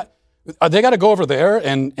 Because they got to go over there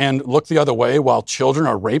and look the other way while children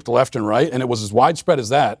are raped left and right, and it was as widespread as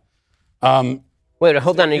that. Wait,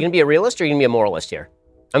 hold on. Are you going to be a realist or are you going to be a moralist here?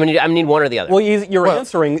 I need one or the other. Well,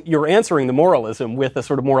 you're answering the moralism with a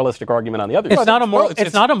sort of moralistic argument on the other side.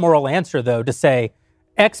 It's not a moral answer, though, to say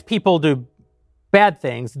X people do bad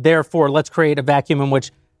things, therefore let's create a vacuum in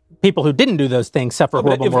which people who didn't do those things suffer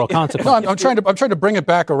horrible moral consequences. No, I'm trying to bring it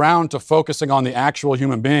back around to focusing on the actual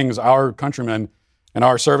human beings, our countrymen and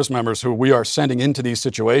our service members who we are sending into these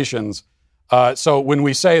situations. So when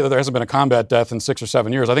we say that there hasn't been a combat death in 6 or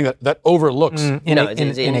 7 years, I think that overlooks... in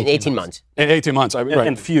 18 months. In 18 months. I mean, right.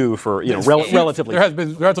 And few for, relatively... There has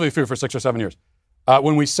been relatively few for 6 or 7 years.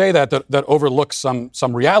 When we say that overlooks some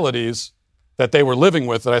realities that they were living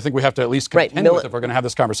with, that I think we have to at least contend with if we're going to have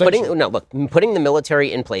this conversation. Putting the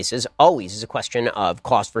military in place is always a question of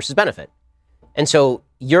cost versus benefit. And so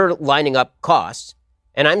you're lining up costs,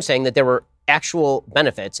 and I'm saying that there were actual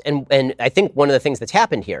benefits. And I think one of the things that's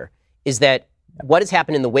happened here is that what has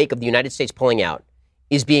happened in the wake of the United States pulling out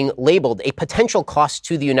is being labeled a potential cost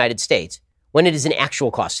to the United States when it is an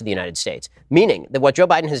actual cost to the United States. Meaning that what Joe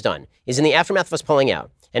Biden has done is in the aftermath of us pulling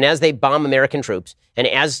out, and as they bomb American troops, and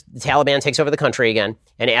as the Taliban takes over the country again,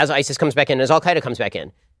 and as ISIS comes back in, as Al-Qaeda comes back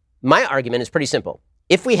in, my argument is pretty simple.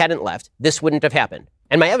 If we hadn't left, this wouldn't have happened.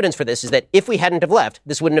 And my evidence for this is that if we hadn't have left,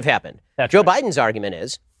 this wouldn't have happened. Joe Biden's argument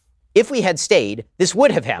is, if we had stayed, this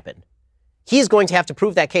would have happened. He's going to have to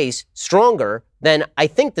prove that case stronger than I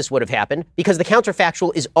think this would have happened because the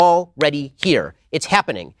counterfactual is already here. It's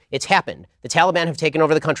happening. It's happened. The Taliban have taken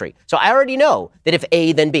over the country. So I already know that if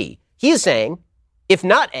A, then B. He is saying, if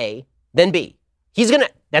not A, then B.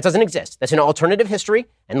 That doesn't exist. That's an alternative history.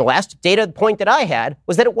 And the last data point that I had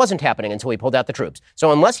was that it wasn't happening until he pulled out the troops.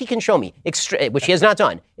 So unless he can show me, which he has not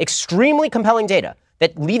done, extremely compelling data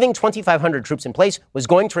that leaving 2,500 troops in place was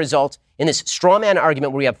going to result in this straw man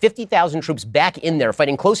argument where we have 50,000 troops back in there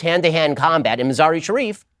fighting close hand-to-hand combat in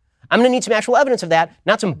Mazar-e-Sharif, I'm going to need some actual evidence of that,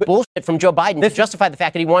 not some bullshit from Joe Biden to justify the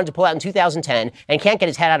fact that he wanted to pull out in 2010 and can't get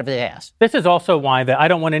his head out of his ass. This is also why I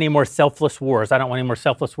don't want any more selfless wars.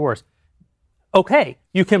 Okay,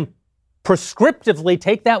 you can prescriptively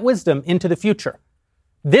take that wisdom into the future.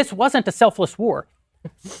 This wasn't a selfless war.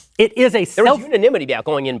 It is a there was unanimity about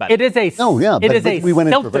going in by it is a we went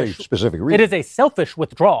in for very specific reasons. It is a selfish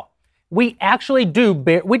withdrawal. We actually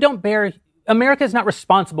America is not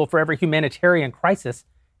responsible for every humanitarian crisis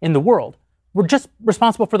in the world. We're just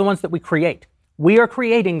responsible for the ones that we create. We are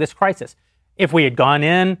creating this crisis. If we had gone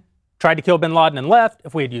in, tried to kill bin Laden and left,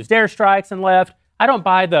 if we had used airstrikes and left, I don't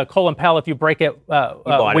buy the Colin Powell, if you break it,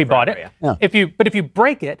 we bought it. Yeah. If you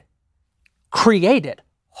break it, create it,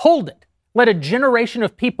 hold it. Let a generation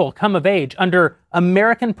of people come of age under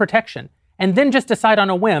American protection and then just decide on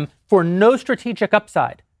a whim for no strategic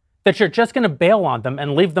upside that you're just going to bail on them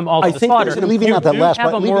and leave them all to the slaughter. Leaving out that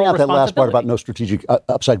last part about no strategic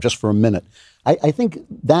upside just for a minute. I think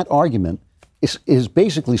that argument is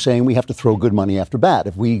basically saying we have to throw good money after bad.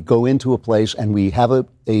 If we go into a place and we have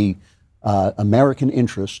a American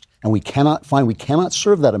interest and we cannot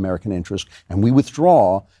serve that American interest and we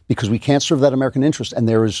withdraw because we can't serve that American interest and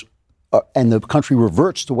and the country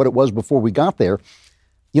reverts to what it was before we got there,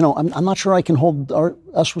 I'm not sure I can hold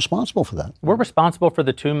us responsible for that. We're responsible for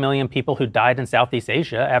the 2 million people who died in Southeast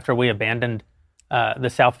Asia after we abandoned the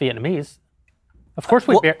South Vietnamese. Of course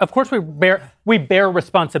we bear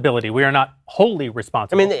responsibility. We are not wholly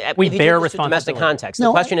responsible. I mean, we bear responsibility. Domestic context.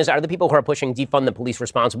 The question is, are the people who are pushing defund the police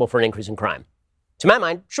responsible for an increase in crime? To my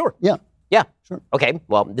mind, sure. Yeah. Sure. Okay.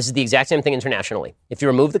 Well, this is the exact same thing internationally. If you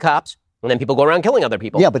remove the cops, and then people go around killing other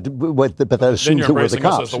people. Yeah, but that assumes that we're the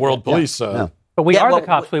cops. As the world police. But we are the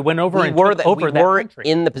cops. We went over and took over that country.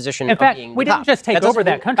 In the position in fact, of being we didn't just take over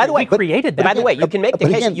that country. By the way, we created that. By the way, you can make the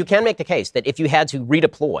case. You can make the case that if you had to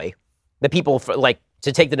redeploy the people,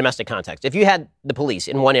 to take the domestic context, if you had the police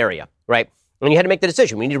in one area, right, and you had to make the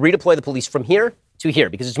decision, we need to redeploy the police from here to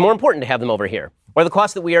here because it's more important to have them over here, or the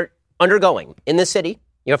cost that we are undergoing in this city.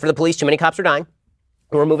 For the police, too many cops are dying.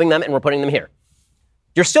 We're moving them and we're putting them here.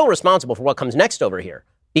 You're still responsible for what comes next over here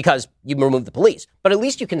because you removed the police. But at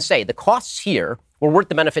least you can say the costs here were worth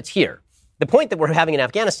the benefits here. The point that we're having in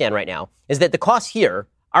Afghanistan right now is that the costs here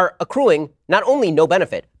are accruing not only no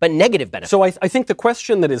benefit, but negative benefit. So I think the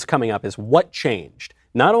question that is coming up is what changed?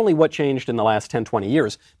 Not only what changed in the last 10, 20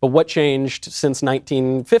 years, but what changed since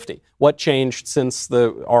 1950? What changed since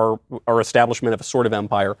our establishment of a sort of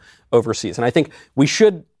empire overseas? And I think we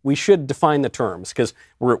should define the terms because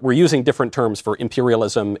we're using different terms for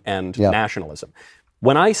imperialism and nationalism.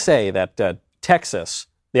 When I say that Texas,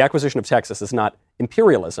 the acquisition of Texas is not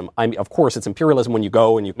imperialism, of course it's imperialism when you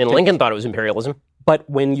go and you... And Lincoln thought it was imperialism. But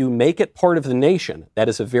when you make it part of the nation, that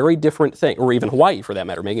is a very different thing, or even Hawaii for that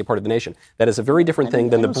matter, making it part of the nation, that is a very different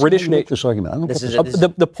thing than the British nation. This argument.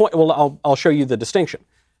 The point. Well, I'll show you the distinction.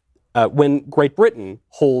 When Great Britain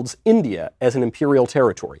holds India as an imperial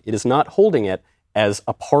territory, it is not holding it as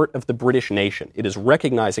a part of the British nation. It is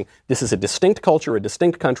recognizing this is a distinct culture, a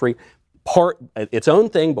distinct country, its own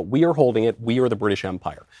thing, but we are holding it. We are the British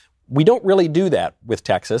Empire. We don't really do that with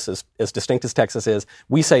Texas, as distinct as Texas is.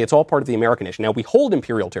 We say it's all part of the American nation. Now, we hold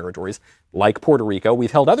imperial territories like Puerto Rico.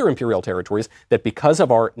 We've held other imperial territories that because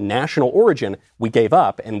of our national origin, we gave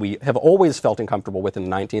up and we have always felt uncomfortable with in the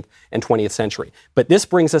 19th and 20th century. But this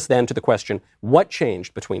brings us then to the question, what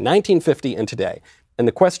changed between 1950 and today? And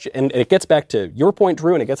the question, and it gets back to your point,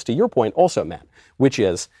 Drew, and it gets to your point also, Matt, which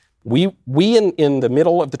is we in the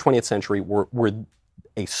middle of the 20th century were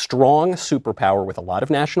a strong superpower with a lot of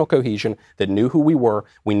national cohesion that knew who we were.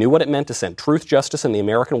 We knew what it meant to send truth, justice, and the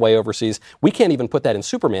American way overseas. We can't even put that in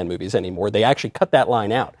Superman movies anymore. They actually cut that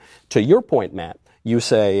line out. To your point, Matt, you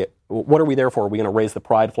say, What are we there for? Are we going to raise the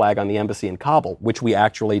pride flag on the embassy in Kabul, which we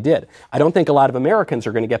actually did? I don't think a lot of Americans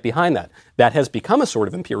are going to get behind that. That has become a sort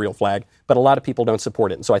of imperial flag, but a lot of people don't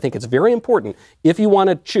support it. And so I think it's very important, if you want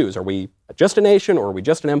to choose, are we just a nation or are we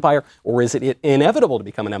just an empire, or is it inevitable to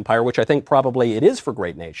become an empire, which I think probably it is for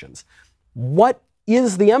great nations. What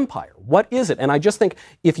is the empire? What is it? And I just think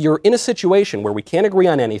if you're in a situation where we can't agree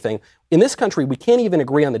on anything, in this country, we can't even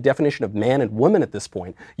agree on the definition of man and woman at this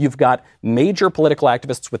point. You've got major political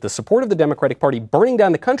activists with the support of the Democratic Party burning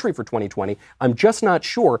down the country for 2020. I'm just not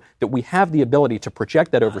sure that we have the ability to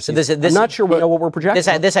project that overseas. So I'm not sure we know what we're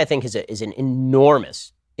projecting. This I think, is an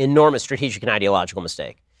enormous strategic and ideological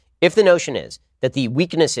mistake. If the notion is that the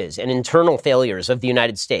weaknesses and internal failures of the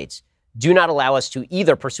United States do not allow us to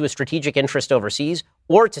either pursue a strategic interest overseas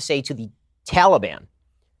or to say to the Taliban,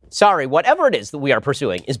 sorry, whatever it is that we are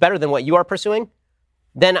pursuing is better than what you are pursuing,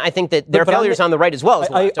 then I think that their failures on the right as well.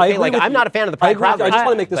 I'm not a fan of the private crowd. I just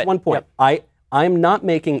want to make this one point. Yep. I'm not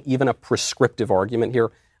making even a prescriptive argument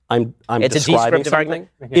here. I'm it's describing a descriptive something.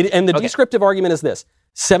 Argument? And the descriptive argument is this.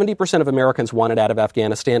 70% of Americans wanted out of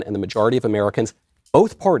Afghanistan, and the majority of Americans,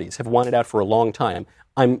 both parties, have wanted out for a long time.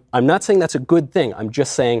 I'm not saying that's a good thing. I'm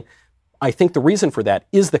just saying I think the reason for that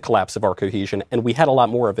is the collapse of our cohesion, and we had a lot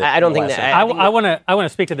more of it. I don't think that. I want to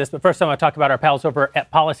speak to this, but first I want to talk about our pals over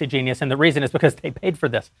at Policy Genius, and the reason is because they paid for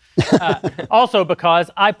this. Also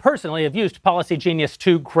because I personally have used Policy Genius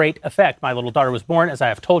to great effect. My little daughter was born, as I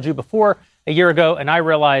have told you before, a year ago, and I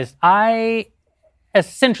realized I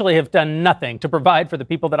essentially have done nothing to provide for the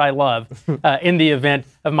people that I love in the event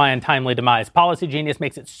of my untimely demise. Policy Genius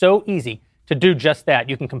makes it so easy to do just that.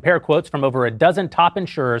 You can compare quotes from over a dozen top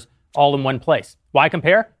insurers all in one place. Why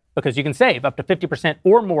compare? Because you can save up to 50%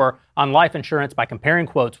 or more on life insurance by comparing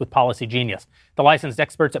quotes with Policy Genius. The licensed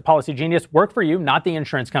experts at Policy Genius work for you, not the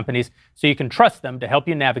insurance companies, so you can trust them to help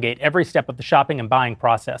you navigate every step of the shopping and buying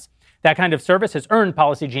process. That kind of service has earned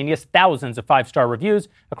Policy Genius thousands of 5-star reviews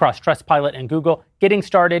across Trustpilot and Google. Getting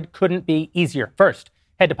started couldn't be easier. First,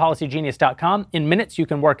 head to PolicyGenius.com. In minutes, you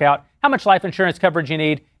can work out how much life insurance coverage you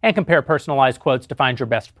need and compare personalized quotes to find your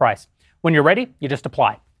best price. When you're ready, you just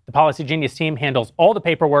apply. The Policy Genius team handles all the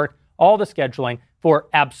paperwork, all the scheduling for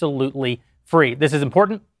absolutely free. This is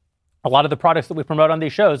important. A lot of the products that we promote on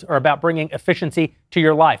these shows are about bringing efficiency to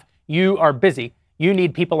your life. You are busy. You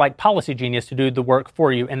need people like Policy Genius to do the work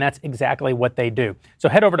for you, and that's exactly what they do. So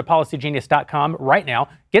head over to PolicyGenius.com right now.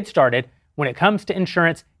 Get started. When it comes to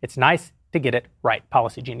insurance, it's nice to get it right.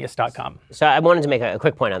 PolicyGenius.com. So I wanted to make a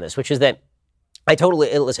quick point on this, which is that I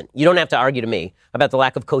totally, listen, you don't have to argue to me about the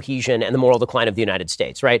lack of cohesion and the moral decline of the United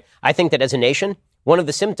States, right? I think that as a nation, one of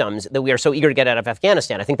the symptoms that we are so eager to get out of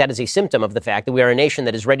Afghanistan, I think that is a symptom of the fact that we are a nation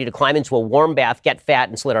that is ready to climb into a warm bath, get fat,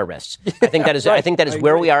 and slit our wrists. I think that is, right. I think that is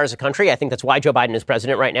where we are as a country. I think that's why Joe Biden is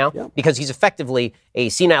president right now, because he's effectively a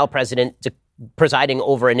senile president presiding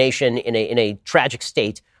over a nation in a tragic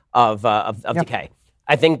state of decay.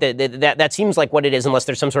 I think that seems like what it is, unless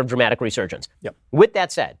there's some sort of dramatic resurgence. With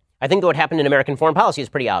that said, I think that what happened in American foreign policy is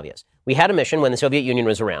pretty obvious. We had a mission when the Soviet Union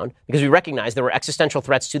was around because we recognized there were existential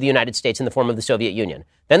threats to the United States in the form of the Soviet Union.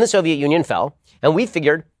 Then the Soviet Union fell, and we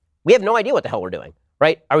figured we have no idea what the hell we're doing,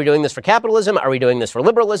 right? Are we doing this for capitalism? Are we doing this for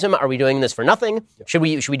liberalism? Are we doing this for nothing? Should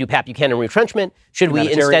we do Pat Buchanan retrenchment? Should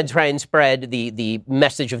we instead try and spread the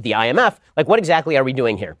message of the IMF? Like, what exactly are we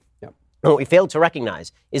doing here? And what we failed to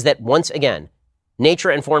recognize is that, once again,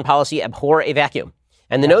 nature and foreign policy abhor a vacuum.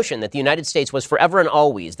 And the notion that the United States was forever and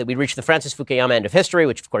always, that we'd reached the Francis Fukuyama end of history,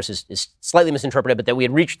 which of course is slightly misinterpreted, but that we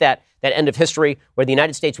had reached that end of history where the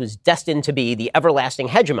United States was destined to be the everlasting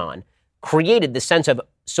hegemon, created the sense of,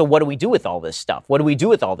 so what do we do with all this stuff? What do we do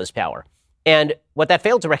with all this power? And what that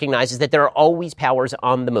failed to recognize is that there are always powers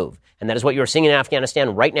on the move. And that is what you're seeing in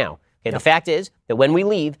Afghanistan right now. Okay, the fact is that when we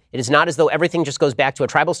leave, it is not as though everything just goes back to a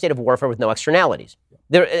tribal state of warfare with no externalities.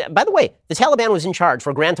 By the way, the Taliban was in charge for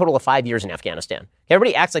a grand total of 5 years in Afghanistan.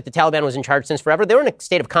 Everybody acts like the Taliban was in charge since forever. They were in a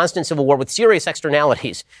state of constant civil war with serious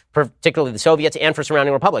externalities, particularly the Soviets and for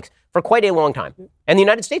surrounding republics, for quite a long time. And the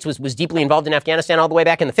United States was deeply involved in Afghanistan all the way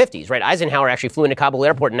back in the 50s, right? Eisenhower actually flew into Kabul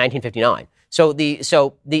airport in 1959. So the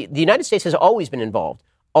United States has always been involved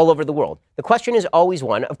all over the world. The question is always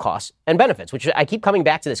one of costs and benefits, which I keep coming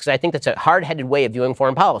back to this because I think that's a hard-headed way of viewing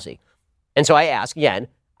foreign policy. And so I ask, again,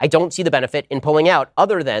 I don't see the benefit in pulling out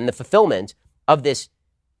other than the fulfillment of this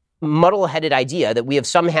muddle-headed idea that we have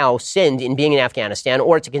somehow sinned in being in Afghanistan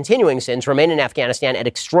or to continuing sins remain in Afghanistan at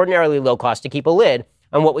extraordinarily low cost to keep a lid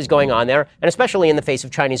on what was going on there, and especially in the face of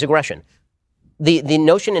Chinese aggression. The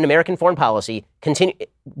notion in American foreign policy,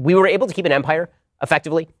 we were able to keep an empire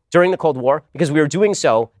effectively during the Cold War because we were doing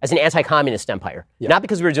so as an anti-communist empire. Not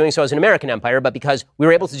because we were doing so as an American empire, but because we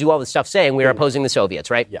were able to do all this stuff saying we were opposing the Soviets,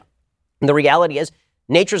 right? And the reality is,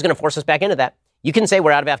 nature's going to force us back into that. You can say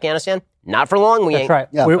we're out of Afghanistan. Not for long. That's right.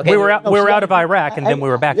 Yeah. We were out of Iraq, and then we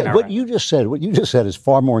were back in Iraq. What you just said is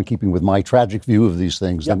far more in keeping with my tragic view of these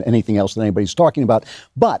things than anything else that anybody's talking about.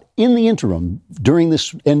 But in the interim, during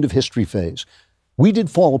this end of history phase, we did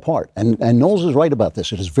fall apart. And Knowles is right about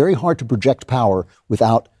this. It is very hard to project power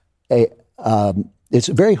without it's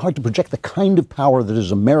very hard to project the kind of power that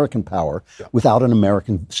is American power without an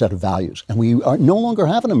American set of values. And we no longer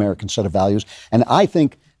have an American set of values. And I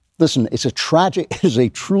think, listen, it is a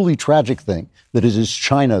truly tragic thing that it is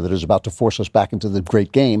China that is about to force us back into the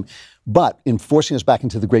great game. But in forcing us back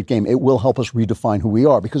into the great game, it will help us redefine who we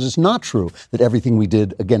are, because it's not true that everything we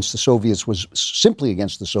did against the Soviets was simply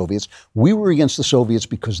against the Soviets. We were against the Soviets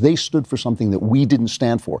because they stood for something that we didn't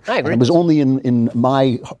stand for. I agree. And it was only in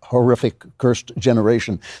my horrific, cursed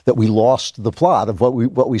generation that we lost the plot of what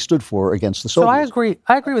we stood for against the Soviets. So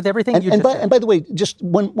I agree with everything you just said. And by the way, just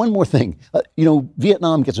one more thing.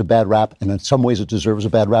 Vietnam gets a bad rap, and in some ways it deserves a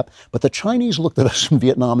bad rap. But the Chinese looked at us in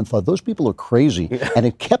Vietnam and thought, those people are crazy. And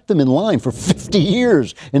it kept them in line for 50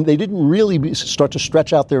 years. And they didn't really start to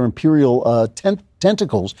stretch out their imperial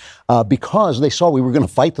tentacles because they saw we were going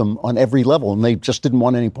to fight them on every level, and they just didn't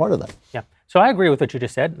want any part of that. Yeah. So I agree with what you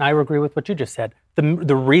just said, and I agree with what you just said.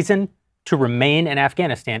 The reason to remain in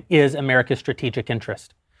Afghanistan is America's strategic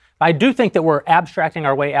interest. I do think that we're abstracting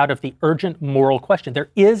our way out of the urgent moral question.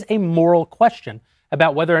 There is a moral question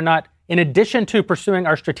about whether or not, in addition to pursuing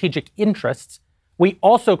our strategic interests, we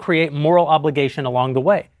also create moral obligation along the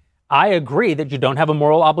way. I agree that you don't have a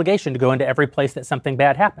moral obligation to go into every place that something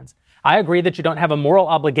bad happens. I agree that you don't have a moral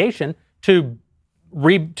obligation to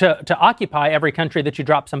occupy every country that you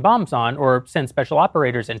drop some bombs on or send special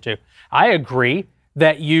operators into. I agree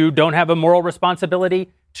that you don't have a moral responsibility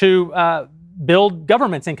to build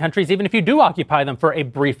governments in countries, even if you do occupy them for a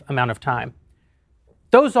brief amount of time.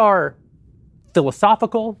 Those are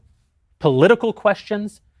philosophical, political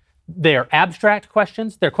questions. They're abstract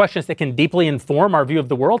questions. They're questions that can deeply inform our view of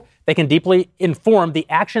the world. They can deeply inform the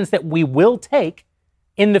actions that we will take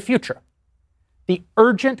in the future. The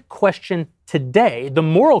urgent question today, the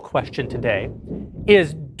moral question today,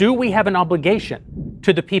 is, do we have an obligation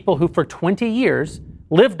to the people who for 20 years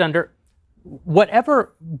lived under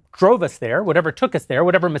whatever drove us there, whatever took us there,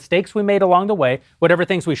 whatever mistakes we made along the way, whatever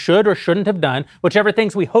things we should or shouldn't have done, whichever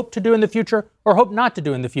things we hope to do in the future or hope not to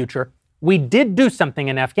do in the future. We did do something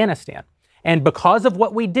in Afghanistan. And because of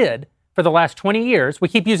what we did for the last 20 years, we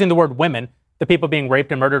keep using the word women, the people being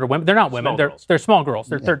raped and murdered are women. They're not women. They're small girls.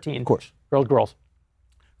 They're 13-year-old girls.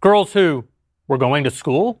 Girls who were going to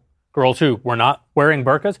school, girls who were not wearing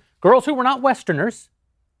burqas, girls who were not Westerners.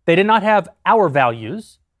 They did not have our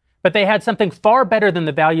values, but they had something far better than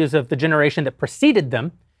the values of the generation that preceded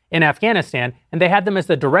them in Afghanistan, and they had them as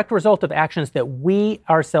the direct result of actions that we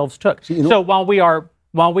ourselves took. So while we are,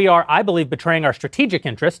 I believe, betraying our strategic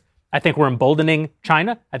interests, I think we're emboldening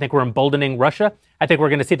China. I think we're emboldening Russia. I think we're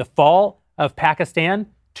going to see the fall of Pakistan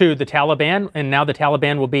to the Taliban, and now the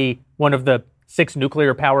Taliban will be one of the 6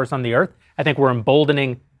 nuclear powers on the earth. I think we're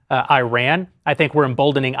emboldening Iran. I think we're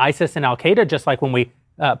emboldening ISIS and Al-Qaeda, just like when we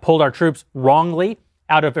pulled our troops wrongly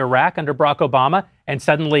out of Iraq under Barack Obama, and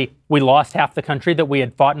suddenly we lost half the country that we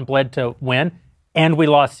had fought and bled to win. And we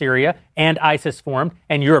lost Syria, and ISIS formed,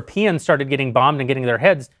 and Europeans started getting bombed and getting their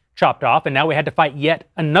heads chopped off, and now we had to fight yet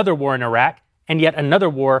another war in Iraq and yet another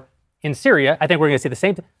war in Syria. I think we're going to see the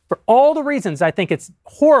same thing. For all the reasons I think it's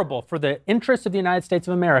horrible for the interests of the United States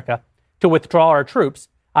of America to withdraw our troops,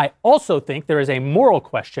 I also think there is a moral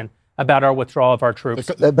question about our withdrawal of our troops.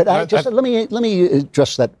 But let me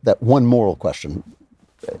address that one moral question,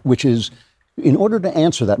 which is, in order to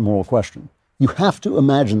answer that moral question, you have to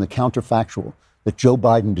imagine the counterfactual that Joe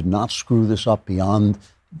Biden did not screw this up beyond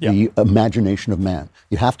the imagination of man.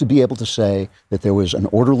 You have to be able to say that there was an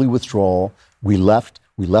orderly withdrawal. We left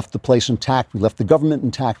the place intact. We left the government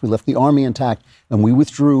intact. We left the army intact, and we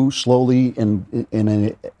withdrew slowly in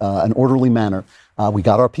an orderly manner. We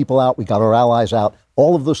got our people out. We got our allies out.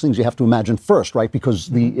 All of those things you have to imagine first, right? Because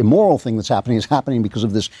the immoral thing that's happening is happening because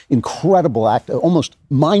of this incredible act, almost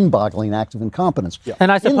mind-boggling act of incompetence. Yeah.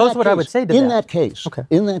 And I suppose what I would say to in that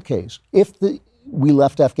case, if we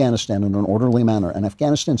left Afghanistan in an orderly manner, and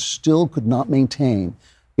Afghanistan still could not maintain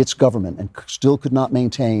its government and still could not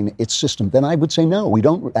maintain its system, then I would say no, we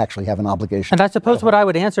don't actually have an obligation. And I suppose what I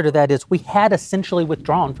would answer to that is we had essentially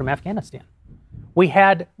withdrawn from Afghanistan. We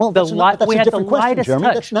had the lightest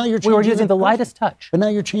touch. Now you're we were using the lightest touch. But now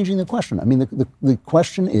you're changing the question. I mean, the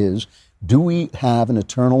question is, do we have an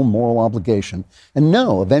eternal moral obligation? And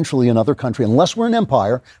no, eventually another country, unless we're an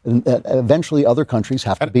empire, eventually other countries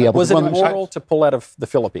have to be able was to it run immoral to pull out of the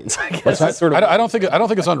Philippines? I guess that's sort of. I don't think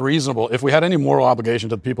it's unreasonable. If we had any moral obligation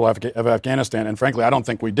to the people of Afghanistan, and frankly, I don't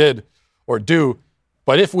think we did or do,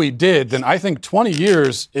 but if we did, then I think 20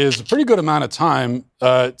 years is a pretty good amount of time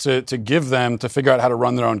to give them to figure out how to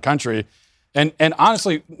run their own country. And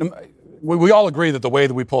honestly, we all agree that the way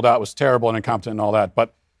that we pulled out was terrible and incompetent and all that.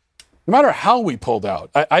 But no matter how we pulled out,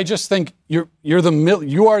 I just think you are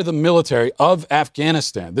the military of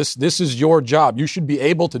Afghanistan. This is your job. You should be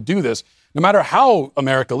able to do this, no matter how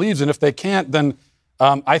America leaves. And if they can't, then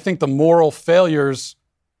I think the moral failures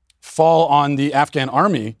fall on the Afghan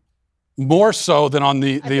army more so than on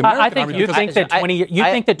the American I think army. you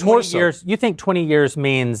think that 20 years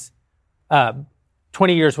means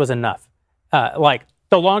 20 years was enough. Like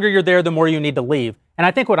the longer you're there, the more you need to leave. And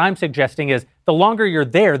I think what I'm suggesting is the longer you're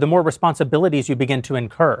there, the more responsibilities you begin to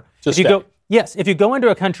incur. If you go into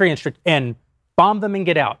a country and bomb them and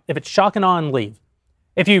get out, if it's shock and awe and leave,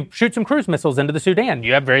 if you shoot some cruise missiles into the Sudan,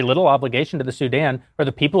 you have very little obligation to the Sudan or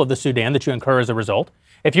the people of the Sudan that you incur as a result.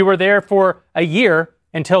 If you were there for a year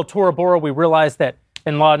until Tora Bora, we realized that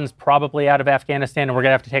bin Laden's probably out of Afghanistan and we're going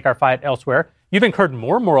to have to take our fight elsewhere, you've incurred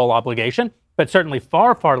more moral obligation, but certainly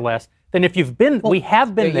far, far less than if you've been. We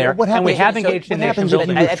have been there, and we have engaged in nation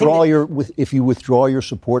building. If you withdraw your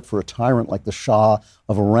support for a tyrant like the Shah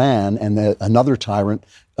of Iran, and another tyrant,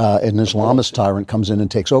 an Islamist tyrant, comes in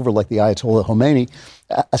and takes over, like the Ayatollah Khomeini,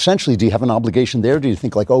 essentially, do you have an obligation there? Do you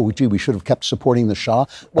think like, oh, gee, we should have kept supporting the Shah?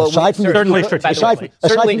 Well, certainly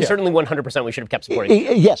 100%, we should have kept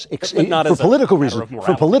supporting. Yes, for political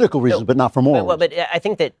reasons, but not for moral. Well, but I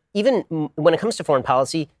think that even when it comes to foreign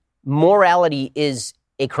policy, morality is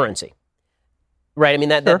a currency. Right. I mean,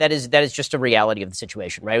 that is just a reality of the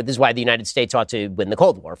situation. Right. This is why the United States ought to win the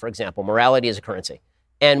Cold War, for example. Morality is a currency.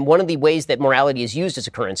 And one of the ways that morality is used as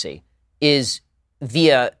a currency is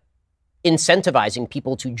via incentivizing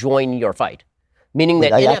people to join your fight. Meaning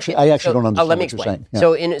that I actually don't understand let me what explain.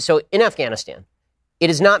 you're saying. Yeah. So in Afghanistan, it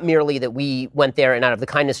is not merely that we went there and out of the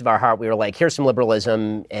kindness of our heart, we were like, here's some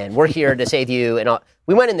liberalism and we're here to save you. And all.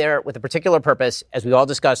 We went in there with a particular purpose. As we all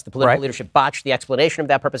discussed, the political leadership botched the explanation of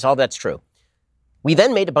that purpose. All that's true. We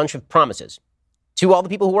then made a bunch of promises to all the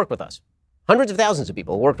people who work with us, hundreds of thousands of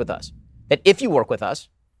people who work with us, that if you work with us,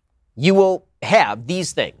 you will have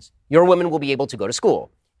these things. Your women will be able to go to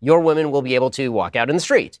school. Your women will be able to walk out in the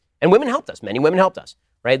street. And women helped us. Many women helped us,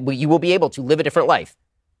 right? You will be able to live a different life.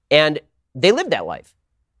 And they lived that life.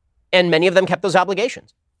 And many of them kept those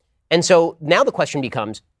obligations. And so now the question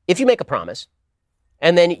becomes, if you make a promise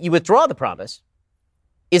and then you withdraw the promise,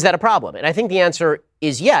 is that a problem? And I think the answer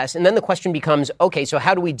is yes. And then the question becomes, okay, so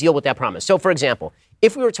how do we deal with that promise? So, for example,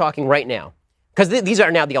 if we were talking right now, because these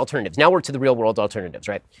are now the alternatives. Now we're to the real world alternatives,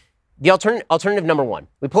 right? The alternative number one,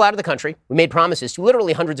 we pull out of the country. We made promises to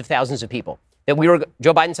literally hundreds of thousands of people that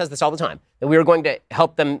Joe Biden says this all the time, that we were going to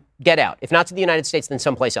help them get out. If not to the United States, then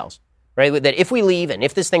someplace else, right? That if we leave and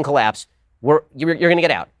if this thing collapses, you're going to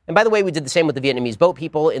get out. And by the way, we did the same with the Vietnamese boat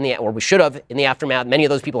people or we should have in the aftermath. Many of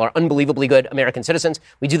those people are unbelievably good American citizens.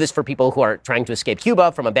 We do this for people who are trying to escape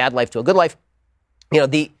Cuba from a bad life to a good life. You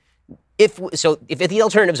know, if the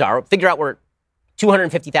alternatives are figure out where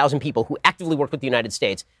 250,000 people who actively work with the United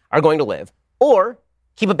States are going to live, or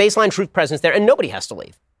keep a baseline truth presence there and nobody has to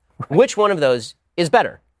leave. Which one of those is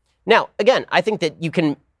better? Now, again, I think that you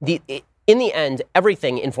can in the end,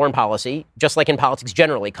 everything in foreign policy, just like in politics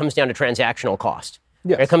generally, comes down to transactional cost.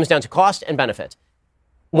 Yes. It comes down to cost and benefit.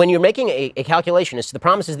 When you're making a calculation as to the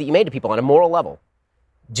promises that you made to people on a moral level,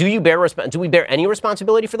 do we bear any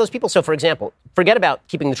responsibility for those people? So, for example, forget about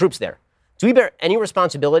keeping the troops there. Do we bear any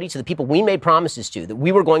responsibility to the people we made promises to that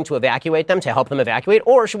we were going to evacuate them, to help them evacuate?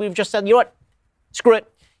 Or should we have just said, you know what, screw it.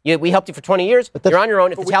 We helped you for 20 years. You're on your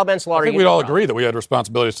own. If the Taliban slaughter you, I think we'd all agree that we had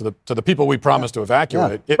responsibilities to the people we promised to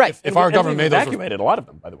evacuate. Yeah. Right. If our government made those, evacuated a lot of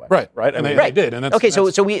them, by the way. Right. And they did. And that's, okay.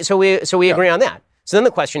 So we agree on that. So then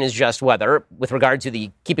the question is just whether, with regard to the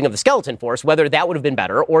keeping of the skeleton force, whether that would have been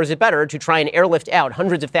better, or is it better to try and airlift out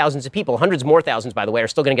hundreds of thousands of people, hundreds more thousands, by the way, are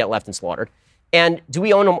still going to get left and slaughtered. And do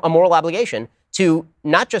we own a moral obligation to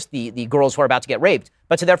not just the girls who are about to get raped,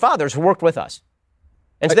 but to their fathers who worked with us,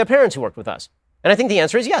 and to their parents who worked with us? And I think the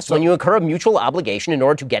answer is yes. So, when you incur a mutual obligation in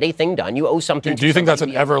order to get a thing done, you owe something. Do you think that's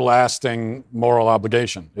an everlasting moral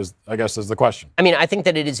obligation? Is the question. I mean, I think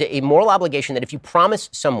that it is a moral obligation that if you promise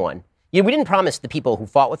someone, we didn't promise the people who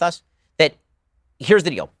fought with us that here's the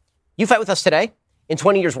deal: you fight with us today, in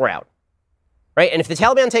 20 years we're out, right? And if the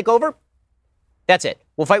Taliban take over, that's it.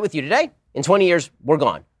 We'll fight with you today. In 20 years we're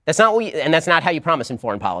gone. That's not and that's not how you promise in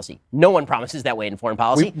foreign policy. No one promises that way in foreign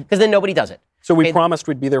policy because then nobody does it. So we promised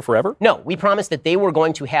we'd be there forever? No, we promised that they were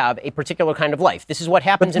going to have a particular kind of life. This is what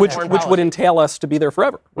happens in foreign policy. Which would entail us to be there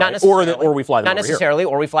forever. Right? Not necessarily. Or we fly them over here. Not necessarily,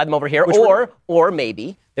 or we fly them over here. Or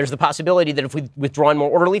maybe there's the possibility that if we withdraw in more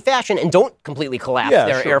orderly fashion and don't completely collapse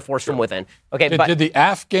their air force from within. Okay, did the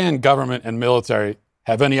Afghan government and military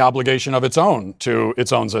have any obligation of its own to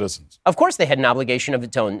its own citizens? Of course, they had an obligation of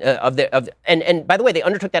its own. And by the way, they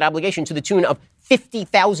undertook that obligation to the tune of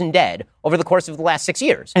 50,000 dead over the course of the last 6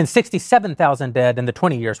 years, and 67,000 dead in the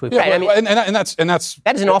 20 years we've. Yeah, had. I mean,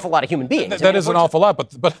 that is an awful lot of human beings. That is an awful lot,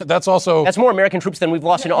 but that's also more American troops than we've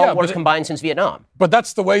lost in all wars combined since Vietnam. But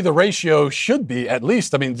that's the way the ratio should be, at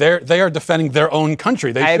least. I mean, they are defending their own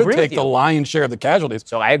country. They should take the lion's share of the casualties.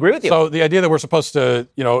 So I agree with you. So the idea that we're supposed to,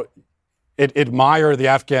 admire the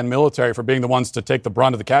Afghan military for being the ones to take the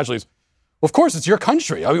brunt of the casualties. Well, of course, it's your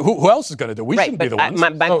country. I mean, who else is going to do it? We shouldn't be the ones.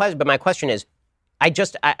 But my question is, I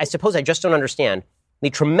suppose I just don't understand the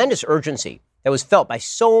tremendous urgency that was felt by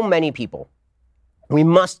so many people. We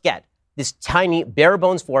must get this tiny,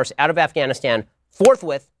 bare-bones force out of Afghanistan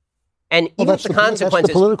forthwith. And even if the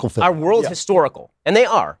consequences are world historical, and they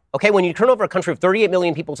are, okay, when you turn over a country of 38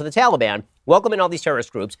 million people to the Taliban, welcome in all these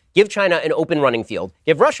terrorist groups, give China an open running field,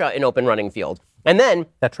 give Russia an open running field, and then,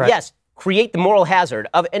 yes, create the moral hazard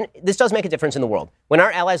of, and this does make a difference in the world. When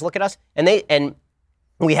our allies look at us, and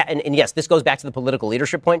yes, this goes back to the political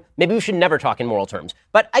leadership point. Maybe we should never talk in moral terms.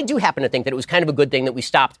 But I do happen to think that it was kind of a good thing that we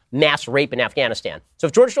stopped mass rape in Afghanistan. So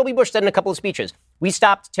if George W. Bush said in a couple of speeches, we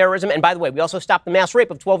stopped terrorism, and by the way, we also stopped the mass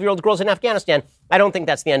rape of 12-year-old girls in Afghanistan, I don't think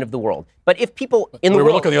that's the end of the world. But if people in the world...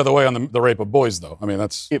 We were looking the other way on the rape of boys, though. I mean,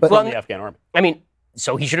 that's... From the Afghan army. I mean,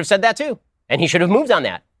 so he should have said that, too. And he should have moved on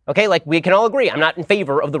that. Okay, like we can all agree, I'm not in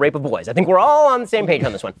favor of the rape of boys. I think we're all on the same page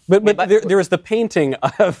on this one. But there is the painting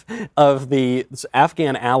of the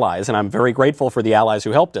Afghan allies, and I'm very grateful for the allies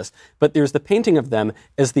who helped us, but there's the painting of them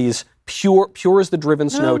as these pure as the driven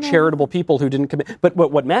snow, charitable people who didn't commit. But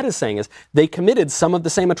what Matt is saying is they committed some of the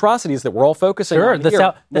same atrocities that we're all focusing on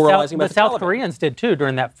here. The South Koreans did, too,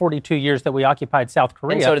 during that 42 years that we occupied South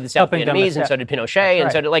Korea. And so did the South Vietnamese, and so did Pinochet,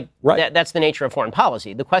 and so did, that's the nature of foreign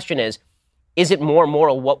policy. The question is it more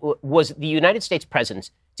moral? What was the United States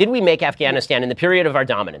presence? Did we make Afghanistan in the period of our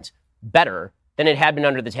dominance better than it had been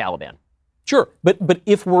under the Taliban? Sure, but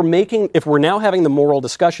if we're now having the moral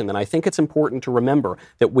discussion, then I think it's important to remember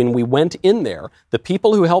that when we went in there, the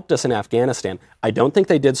people who helped us in Afghanistan, I don't think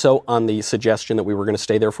they did so on the suggestion that we were going to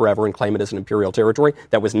stay there forever and claim it as an imperial territory.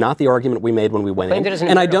 That was not the argument we made when we went in. Claimed it as an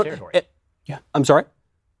imperial territory. I'm sorry?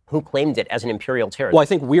 Who claimed it as an imperial territory? Well, I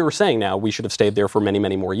think we were saying now we should have stayed there for many,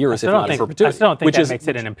 many more years, if not in perpetuity. I still don't think that makes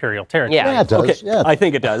it an imperial territory. Yeah, it does. Okay, yeah. I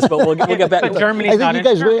think it does, but we'll get back. But Germany's not an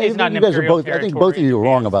imperial territory. I think both of you are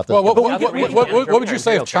wrong about that. Well, what would you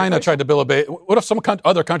say if China tried to build a base? What if some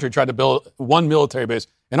other country tried to build one military base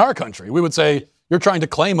in our country? We would say, you're trying to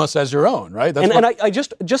claim us as your own, right? I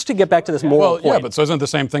just to get back to this moral point. Yeah, but so isn't it the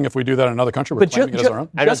same thing if we do that in another country? We're claiming it as our own?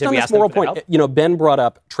 Just on this moral point, Ben brought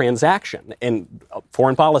up transaction, and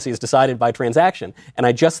foreign policy is decided by transaction. And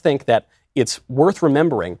I just think that it's worth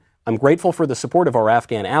remembering. I'm grateful for the support of our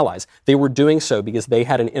Afghan allies. They were doing so because they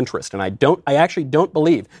had an interest. And I actually don't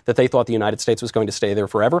believe that they thought the United States was going to stay there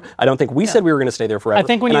forever. I don't think we said we were going to stay there forever. I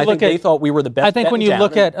think when you look at, they thought we were the best. I think when you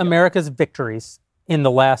look at America's victories in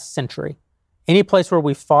the last century, any place where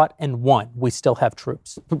we fought and won, we still have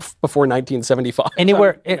troops. Before 1975.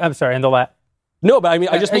 Anywhere, I'm sorry, in the last. No, but I mean,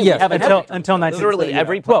 I just mean until 1975. Literally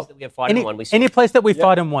every place that we have fought and won, we still any place that we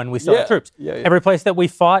fought and won, we still have troops. Yeah. Every place that we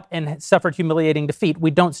fought and suffered humiliating defeat,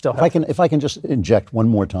 we don't still have. If I can just inject one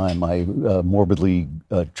more time my morbidly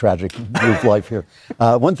tragic group life here.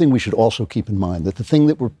 One thing we should also keep in mind, that the thing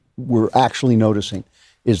that we're actually noticing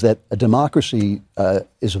is that a democracy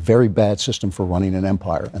is a very bad system for running an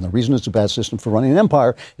empire. And the reason it's a bad system for running an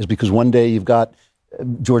empire is because one day you've got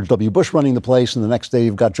George W. Bush running the place, and the next day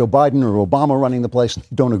you've got Joe Biden or Obama running the place, and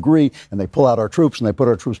they don't agree, and they pull out our troops, and they put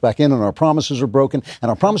our troops back in, and our promises are broken. And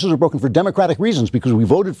our promises are broken for democratic reasons, because we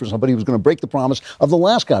voted for somebody who was going to break the promise of the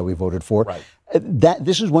last guy we voted for. Right.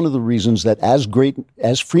 This is one of the reasons that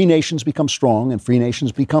as free nations become strong, and free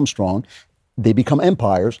nations become strong, they become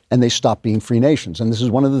empires, and they stop being free nations. And this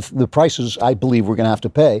is one of the prices I believe we're going to have to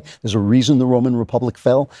pay. There's a reason the Roman Republic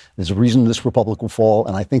fell. There's a reason this republic will fall.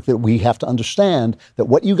 And I think that we have to understand that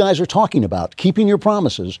what you guys are talking about, keeping your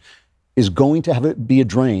promises, is going to be a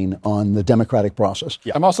drain on the democratic process.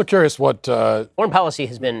 Yeah. I'm also curious what... Foreign policy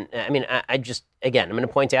has been... I mean, I'm going to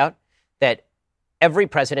point out that every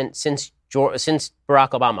president since Barack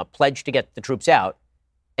Obama pledged to get the troops out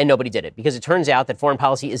and nobody did it because it turns out that foreign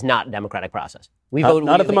policy is not a democratic process. We vote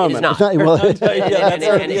not at the moment. It is not.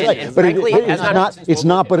 But frankly, it's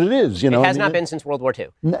not, but it is. It has not been since World War II.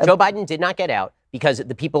 Joe Biden did not get out because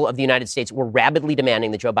the people of the United States were rabidly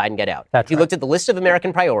demanding that Joe Biden get out. If you looked at the list of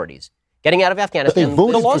American priorities, getting out of Afghanistan. But they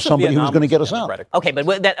voted for somebody who was going to get us out. Okay, but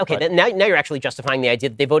now you're actually justifying the idea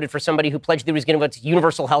that they voted for somebody who pledged that he was going to vote to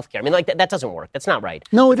universal health care. I mean, that doesn't work. That's not right.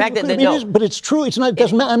 No, but it's true. It's not. It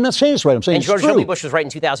doesn't matter. I'm not saying it's right. I'm saying and it's George true. W. Bush was right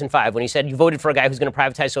in 2005 when he said you voted for a guy who's going to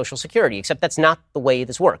privatize Social Security, except that's not the way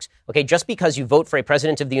this works. Okay, just because you vote for a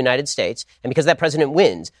president of the United States and because that president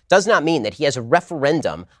wins does not mean that he has a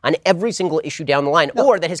referendum on every single issue down the line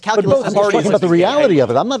or that his calculus. I'm talking about the reality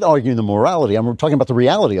of it. I'm not arguing the morality. I'm talking about the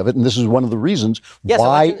reality of it, and this is one of the reasons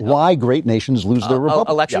why great nations lose their republic.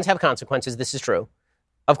 Elections have consequences. This is true,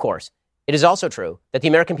 of course. It is also true that the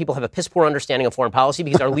American people have a piss-poor understanding of foreign policy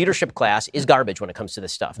because our leadership class is garbage when it comes to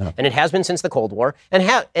this stuff. Yeah. And it has been since the Cold War. And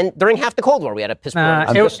during half the Cold War, we had a piss-poor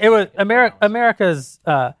understanding. It was America's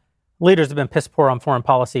leaders have been piss-poor on foreign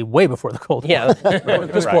policy way before the Cold War. Yeah.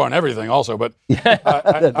 Piss-poor on everything also. But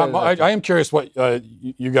I am curious what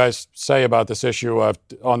you guys say about this issue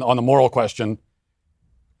on the moral question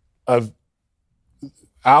of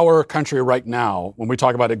our country right now, when we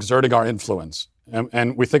talk about exerting our influence,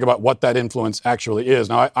 and we think about what that influence actually is.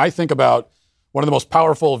 Now, I think about one of the most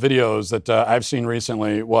powerful videos that I've seen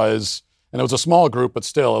recently was, and it was a small group, but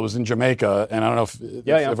still, it was in Jamaica, and I don't know if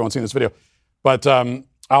everyone's seen this video, but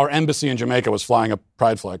our embassy in Jamaica was flying a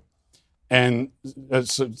pride flag. And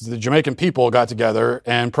so the Jamaican people got together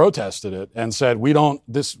and protested it and said, we don't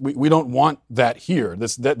want that here.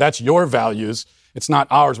 That's your values. It's not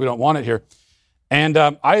ours. We don't want it here. And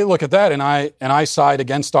I look at that and I side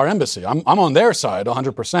against our embassy. I'm on their side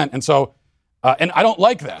 100%. And so, and I don't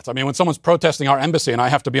like that. I mean, when someone's protesting our embassy and I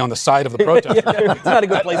have to be on the side of the protest, it's not a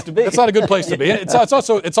good place to be. It's not a good place to be. And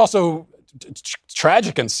it's also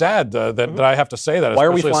tragic and sad that I have to say that. Why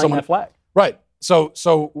are we flying that flag? Right. So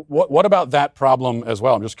what about that problem as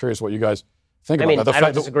well? I'm just curious what you guys think about that. I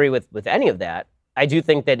don't disagree with any of that. I do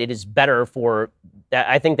think that it is better for that.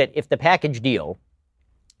 I think that if the package deal.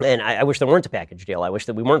 And I wish there weren't a package deal. I wish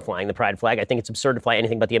that we weren't flying the pride flag. I think it's absurd to fly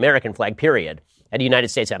anything but the American flag, period, at a United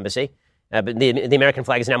States embassy. But the American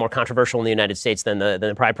flag is now more controversial in the United States than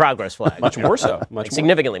the Pride Progress flag. Much more so.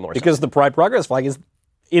 Significantly more so. Because the Pride Progress flag is,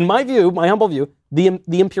 in my view, my humble view, the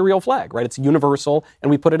imperial flag, right? It's universal, and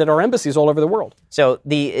we put it at our embassies all over the world. So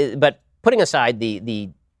but putting aside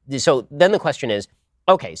so then the question is,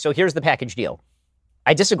 okay, so here's the package deal.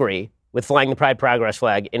 I disagree with flying the Pride Progress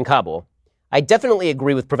flag in Kabul. I definitely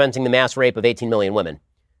agree with preventing the mass rape of 18 million women.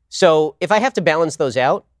 So if I have to balance those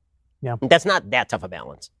out, that's not that tough a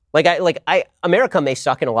balance. America may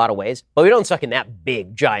suck in a lot of ways, but we don't suck in that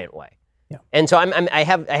big, giant way. Yeah. And so I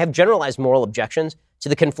have generalized moral objections to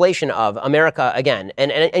the conflation of America again,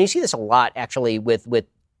 and you see this a lot actually with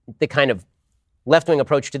the kind of left-wing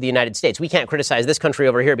approach to the United States. We can't criticize this country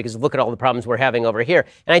over here because look at all the problems we're having over here.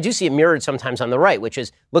 And I do see it mirrored sometimes on the right, which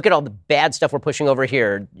is look at all the bad stuff we're pushing over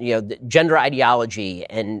here, gender ideology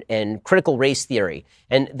and critical race theory.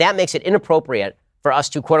 And that makes it inappropriate for us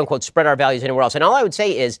to, quote unquote, spread our values anywhere else. And all I would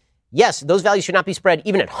say is, yes, those values should not be spread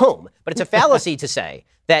even at home. But it's a fallacy to say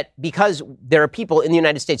that because there are people in the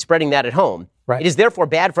United States spreading that at home, it is therefore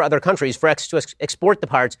bad for other countries for us to export the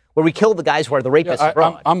parts where we kill the guys who are the rapists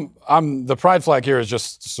abroad. The pride flag here is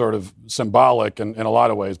just sort of symbolic in a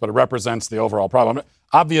lot of ways, but it represents the overall problem.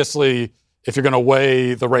 Obviously, if you're going to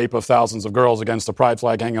weigh the rape of thousands of girls against the pride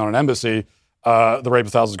flag hanging on an embassy, the rape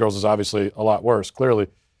of thousands of girls is obviously a lot worse, clearly.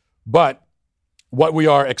 But what we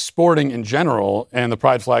are exporting in general, and the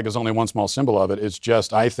pride flag is only one small symbol of it, is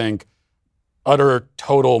just, I think, utter,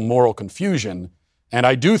 total moral confusion. And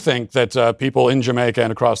I do think that people in Jamaica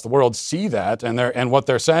and across the world see that, and what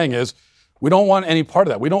they're saying is, we don't want any part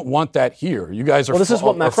of that. We don't want that here. You guys are,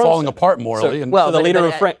 are falling apart morally. The leader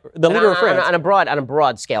of France. On a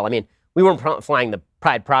broad scale, I mean, we weren't flying the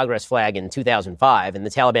Pride Progress flag in 2005, and the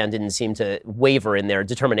Taliban didn't seem to waver in their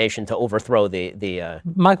determination to overthrow the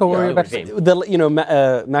Michael, what were you about to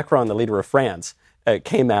say? Macron, the leader of France,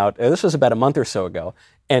 came out. This was about a month or so ago,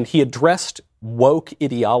 and he addressed woke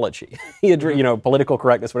ideology. He had, political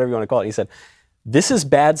correctness, whatever you want to call it. He said, "This is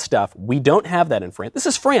bad stuff. We don't have that in France. This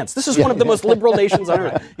is France. This is one of the most liberal nations on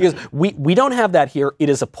earth." He goes, we don't have that here. It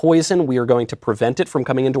is a poison. We are going to prevent it from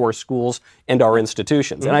coming into our schools and our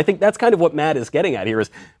institutions. And I think that's kind of what Matt is getting at here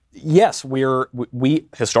is, yes, we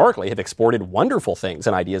historically have exported wonderful things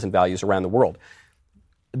and ideas and values around the world.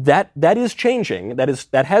 That is changing.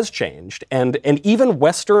 That has changed, and even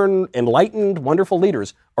Western enlightened, wonderful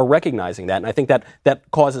leaders are recognizing that, and I think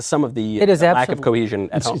that causes some of the lack of cohesion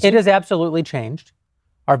at home. It has absolutely changed.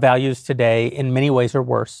 our values today in many ways are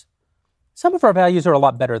worse. Some of our values are a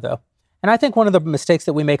lot better, though. And I think one of the mistakes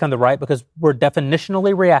that we make on the right, because we're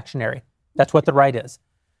definitionally reactionary, that's what the right is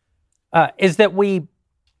that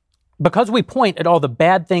because we point at all the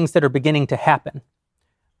bad things that are beginning to happen,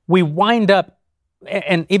 we wind up,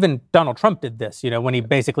 and even Donald Trump did this, when he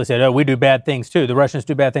basically said, oh, we do bad things too. The Russians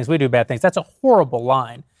do bad things. We do bad things. That's a horrible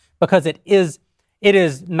line because it is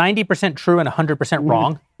 90% true and 100%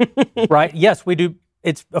 wrong, right? Yes, we do.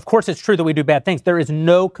 Of course, it's true that we do bad things. There is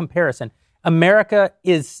no comparison. America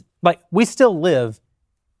is we still live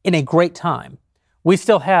in a great time. We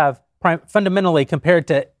still have fundamentally, compared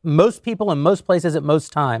to most people in most places at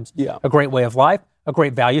most times, a great way of life, a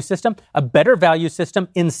great value system, a better value system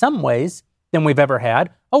in some ways than we've ever had,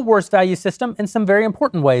 a worse value system in some very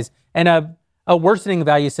important ways, and a worsening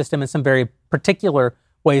value system in some very particular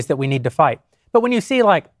ways that we need to fight. But when you see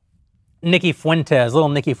little Nikki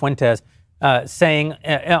Fuentes, saying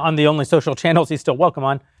on the only social channels he's still welcome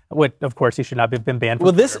on, which of course he should not have been banned from.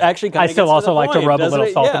 Well, this actually kind of I still also like to rub a little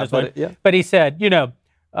salt in his wound. But he said,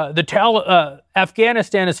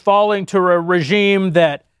 Afghanistan is falling to a regime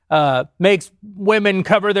that makes women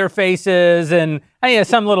cover their faces, and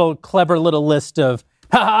some little clever little list of,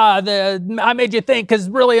 I made you think because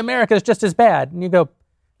really America is just as bad. And you go,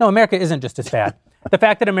 no, America isn't just as bad. The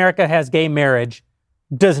fact that America has gay marriage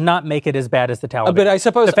does not make it as bad as the Taliban. But I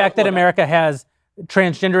suppose the fact that America has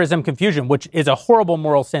transgenderism confusion, which is a horrible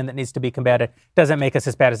moral sin that needs to be combated, doesn't make us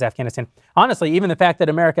as bad as Afghanistan. Honestly, even the fact that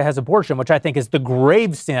America has abortion, which I think is the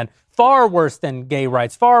grave sin, far worse than gay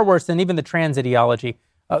rights, far worse than even the trans ideology,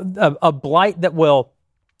 a blight that will,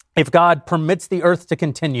 if God permits the earth to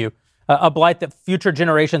continue, a blight that future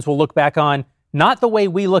generations will look back on, not the way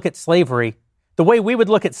we look at slavery, the way we would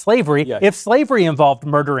look at slavery if slavery involved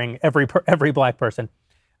murdering every black person.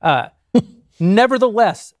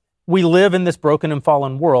 Nevertheless, we live in this broken and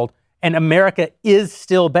fallen world, and America is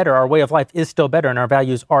still better. Our way of life is still better, and our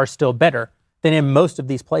values are still better than in most of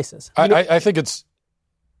these places. I think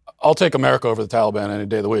I'll take America over the Taliban any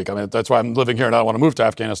day of the week. I mean, that's why I'm living here and I don't want to move to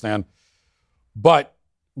Afghanistan. But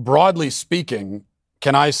broadly speaking,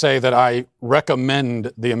 can I say that I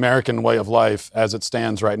recommend the American way of life as it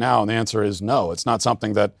stands right now? And the answer is no. It's not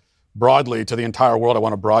something that broadly to the entire world I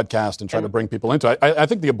want to broadcast and try to bring people into. I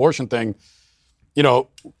think the abortion thing,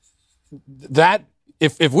 that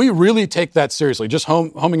if we really take that seriously, just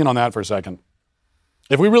homing in on that for a second,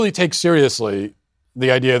 if we really take seriously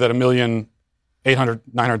the idea that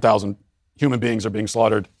 900,000 human beings are being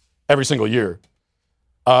slaughtered every single year,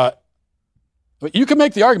 you can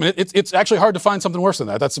make the argument. It's actually hard to find something worse than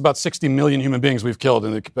that. That's about 60 million human beings we've killed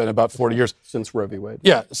in about 40 years. Since Roe v. Wade.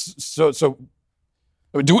 Yeah. So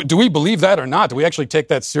do we believe that or not? Do we actually take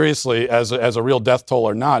that seriously as a real death toll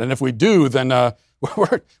or not? And if we do, then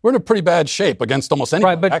we're in a pretty bad shape against almost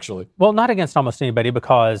anybody, actually. Well, not against almost anybody,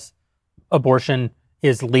 because abortion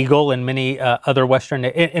is legal in many other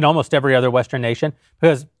in almost every other Western nation,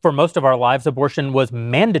 because for most of our lives, abortion was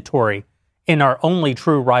mandatory in our only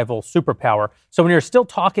true rival superpower. So when you're still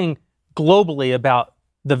talking globally about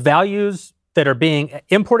the values that are being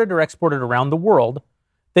imported or exported around the world,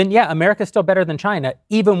 then yeah, America's still better than China,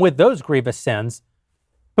 even with those grievous sins,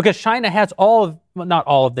 because China has not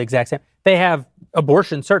all of the exact same. They have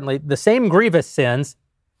abortion, certainly, the same grievous sins,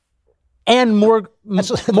 and more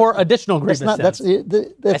additional grievous sins. That's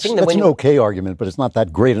an okay argument, but it's not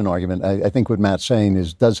that great an argument. I think what Matt's saying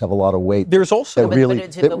does have a lot of weight. There's also wait a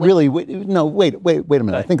minute.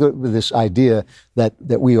 I think with this idea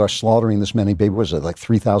that we are slaughtering this many babies, was it like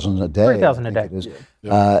 3,000 a day? 3,000 a day. It is.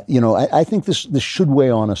 I think this should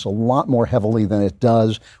weigh on us a lot more heavily than it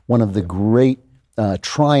does. One of the great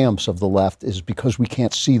triumphs of the left is because we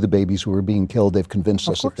can't see the babies who are being killed. They've convinced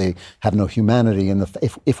us that they have no humanity. And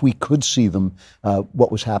if we could see them,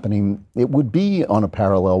 what was happening, it would be on a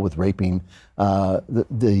parallel with raping the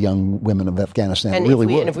young women of Afghanistan. And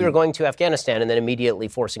if we were going to Afghanistan and then immediately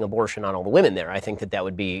forcing abortion on all the women there, I think that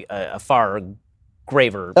would be a far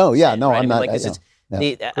graver. Oh yeah, sin, no, right? I'm not. I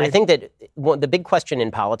think that the big question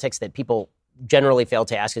in politics that people generally fail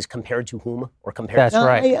to ask is compared to whom or compared That's to.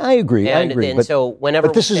 right. I agree. And so whenever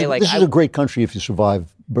this is a great country if you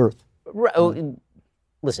survive birth.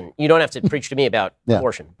 Listen, you don't have to preach to me about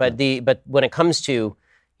abortion, but when it comes to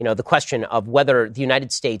the question of whether the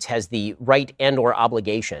United States has the right and or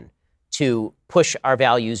obligation to push our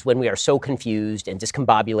values when we are so confused and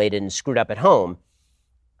discombobulated and screwed up at home,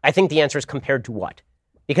 I think the answer is compared to what?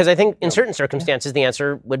 Because I think in certain circumstances, the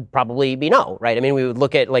answer would probably be no, right? I mean, we would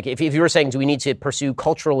look at, if you were saying, do we need to pursue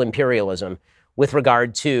cultural imperialism with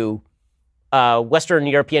regard to a Western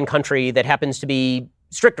European country that happens to be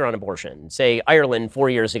stricter on abortion, say Ireland 4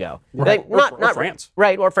 years ago. Right. Like, Or France.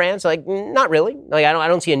 Right, or France. Like, not really. Like, I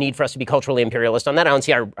don't see a need for us to be culturally imperialist on that. I don't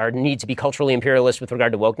see our need to be culturally imperialist with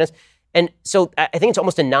regard to wokeness. And so I think it's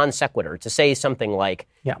almost a non sequitur to say something like,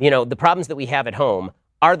 the problems that we have at home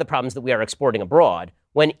are the problems that we are exporting abroad,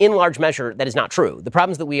 when in large measure that is not true. The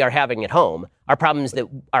problems that we are having at home are problems that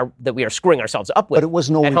we are screwing ourselves up with But it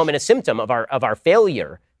wasn't always at home, and a symptom of our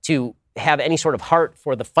failure to have any sort of heart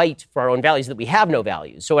for the fight for our own values, that we have no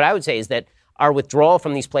values. So what I would say is that our withdrawal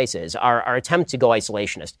from these places, our attempt to go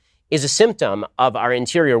isolationist, is a symptom of our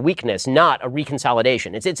interior weakness, not a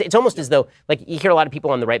reconsolidation. It's almost as though, like, you hear a lot of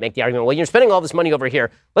people on the right make the argument, well, you're spending all this money over here,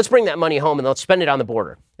 let's bring that money home and let's spend it on the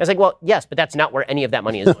border. And it's like, well, yes, but that's not where any of that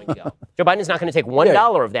money is going to go. Joe Biden is not going to take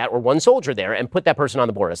 $1 of that or one soldier there and put that person on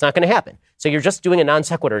the border. It's not going to happen. So you're just doing a non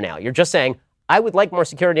sequitur now. You're just saying, I would like more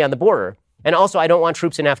security on the border, and also I don't want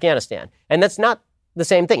troops in Afghanistan. And that's not the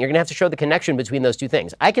same thing. You're going to have to show the connection between those two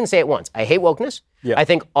things. I can say it once. I hate wokeness. Yeah. I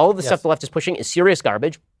think all of the stuff the left is pushing is serious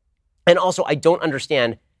garbage. And also, I don't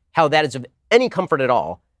understand how that is of any comfort at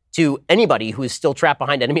all to anybody who is still trapped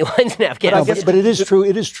behind enemy lines in Afghanistan. But it is true.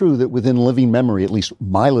 It is true that within living memory, at least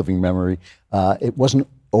my living memory, it wasn't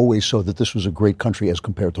always so that this was a great country as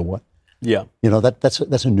compared to what. Yeah. That's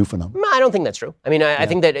a new phenomenon. I don't think that's true. I mean, I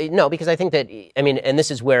think that, no, because I think that, and this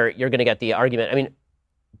is where you're going to get the argument.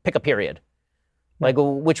 Pick a period. Like,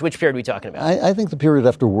 which period are we talking about? I think the period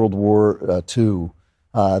after World War II,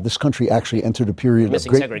 this country actually entered a period of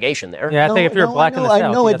missing segregation there. Yeah, I think if you're black in the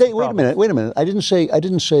South, wait a minute. I didn't say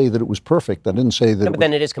that it was perfect. I didn't say that. No, but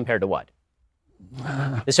then it is compared to what?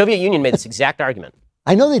 The Soviet Union made this exact argument.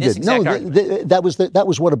 I know they did. No, that was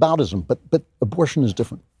whataboutism. But abortion is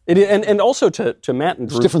different. It is, and also to Matt and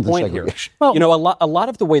Drew's point here. Well, a lot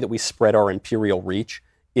of the way that we spread our imperial reach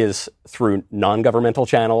is through non-governmental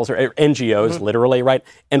channels or NGOs, literally, right?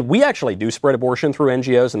 And we actually do spread abortion through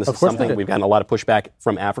NGOs, and this is something we've gotten a lot of pushback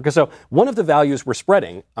from Africa. So one of the values we're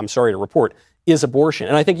spreading, I'm sorry to report, is abortion.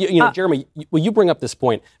 And I think, Jeremy, you bring up this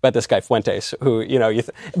point about this guy Fuentes, who,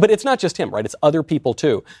 but it's not just him, right? It's other people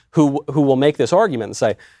too who will make this argument and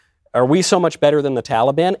say, are we so much better than the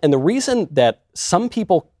Taliban? And the reason that some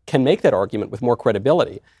people can make that argument with more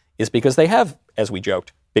credibility is because they have, as we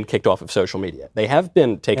joked, been kicked off of social media. They have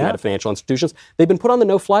been taken out of financial institutions. They've been put on the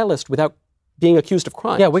no-fly list without being accused of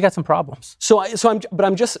crime. Yeah, we got some problems.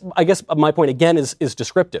 I guess my point again is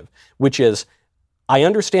descriptive, which is I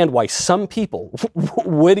understand why some people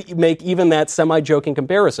would make even that semi-joking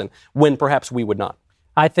comparison when perhaps we would not.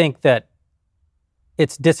 I think that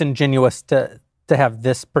it's disingenuous to have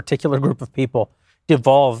this particular group of people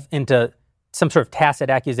devolve into some sort of tacit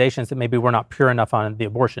accusations that maybe we're not pure enough on the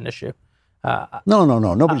abortion issue. No.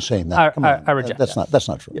 Nobody's saying that. Come on. I reject that. That's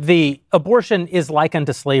not true. The abortion is like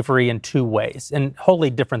unto slavery in two ways, and wholly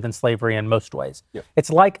different than slavery in most ways. Yeah. It's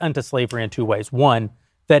like unto slavery in two ways. One,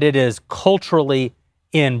 that it is culturally,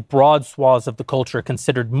 in broad swaths of the culture,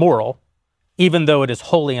 considered moral, even though it is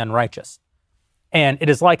wholly unrighteous. And it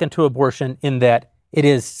is like unto abortion in that it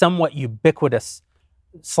is somewhat ubiquitous.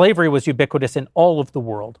 Slavery was ubiquitous in all of the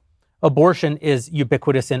world. Abortion is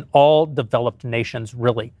ubiquitous in all developed nations,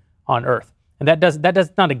 really, on earth. And that does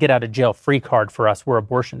not a get out of jail free card for us where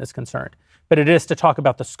abortion is concerned. But it is to talk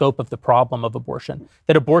about the scope of the problem of abortion.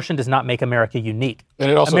 That abortion does not make America unique. And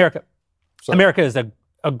it also, America is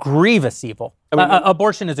a grievous evil.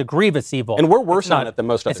 Abortion is a grievous evil. And we're worse on it than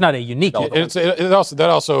most of it. It's not a unique evil. That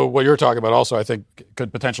also, what you're talking about also, I think,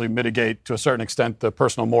 could potentially mitigate to a certain extent the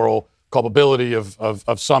personal moral culpability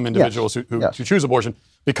of some individuals who choose abortion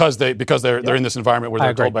because they're in this environment where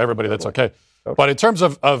they're told by everybody that's okay. But in terms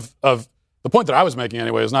of the point that I was making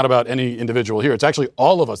anyway is not about any individual here. It's actually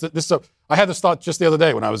all of us. I had this thought just the other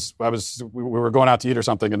day when we were going out to eat or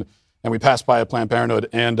something and we passed by a Planned Parenthood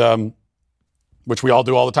and which we all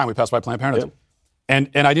do all the time. We pass by Planned Parenthood. Yeah.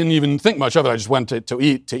 And I didn't even think much of it. I just went to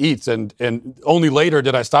eat and only later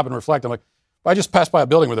did I stop and reflect. I'm like, I just passed by a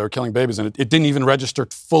building where they were killing babies and it didn't even register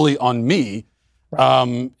fully on me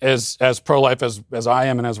as pro-life as I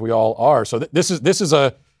am and as we all are. So this is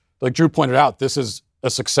a, like Drew pointed out, this is a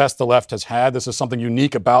success the left has had. This is something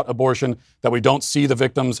unique about abortion that we don't see the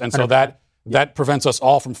victims. And so that prevents us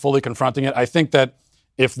all from fully confronting it. I think that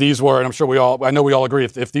if these were, and I'm sure I know we all agree,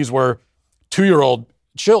 if these were 2-year-old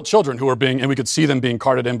children who were and we could see them being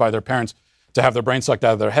carted in by their parents to have their brain sucked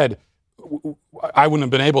out of their head, I wouldn't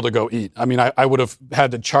have been able to go eat. I mean, I would have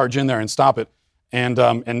had to charge in there and stop it. And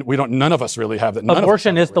none of us really have that.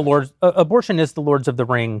 Abortion is the Lords of the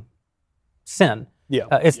Ring sin. Yeah.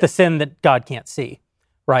 It's the sin that God can't see,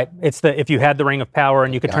 right? It's if you had the ring of power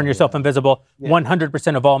and you could turn yourself invisible,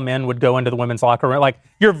 100% of all men would go into the women's locker room. Like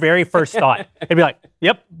your very first thought, it'd be like,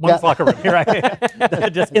 "Yep, women's locker room." Here I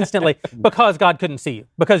am, just instantly, because God couldn't see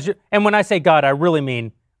you. And when I say God, I really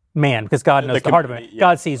mean man, because God knows the heart of it. Yeah.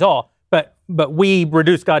 God sees all, but we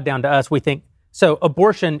reduce God down to us. We think so.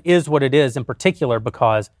 Abortion is what it is, in particular,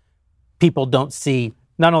 because people don't see.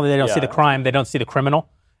 Not only they don't see the crime, they don't see the criminal,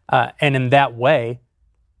 and in that way.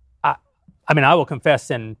 I will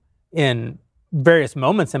confess in various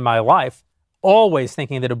moments in my life, always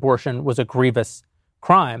thinking that abortion was a grievous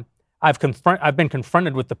crime. I've been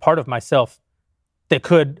confronted with the part of myself that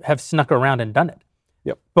could have snuck around and done it.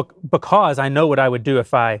 Yep. Because I know what I would do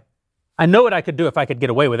I know what I could do if I could get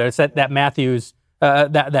away with it. It's that Matthew's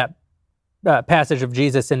that passage of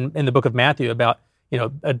Jesus in the book of Matthew about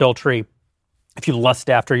adultery. If you lust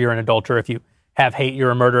after, you're an adulterer. If you have hate,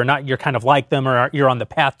 you're a murderer. Not you're kind of like them, or you're on the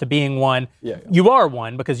path to being one. Yeah. You are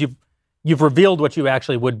one because you've revealed what you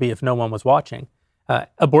actually would be if no one was watching.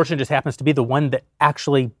 Abortion just happens to be the one that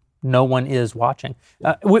actually no one is watching.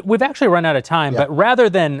 We've actually run out of time, but rather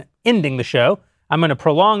than ending the show, I'm going to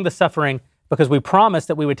prolong the suffering because we promised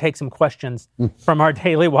that we would take some questions from our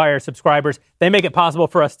Daily Wire subscribers. They make it possible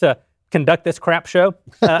for us to conduct this crap show.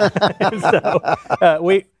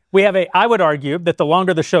 We have I would argue that the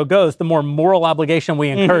longer the show goes, the more moral obligation we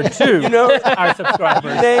incur to our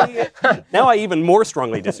subscribers. Now I even more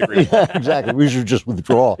strongly disagree. Exactly. We should just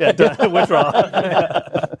withdraw. Withdraw.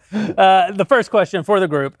 The first question for the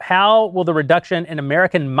group, how will the reduction in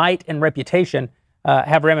American might and reputation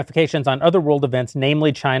have ramifications on other world events,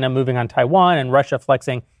 namely China moving on Taiwan and Russia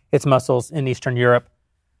flexing its muscles in Eastern Europe?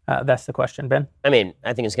 That's the question, Ben. I think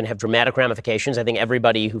it's going to have dramatic ramifications. I think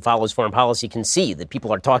everybody who follows foreign policy can see that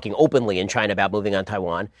people are talking openly in China about moving on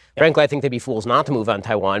Taiwan. Yep. Frankly, I think they'd be fools not to move on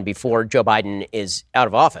Taiwan before Joe Biden is out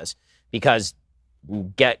of office, because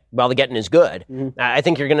the getting is good. Mm-hmm. I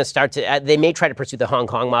think you're going to start to, they may try to pursue the Hong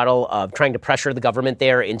Kong model of trying to pressure the government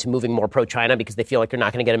there into moving more pro-China because they feel like they're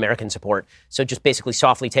not going to get American support. So just basically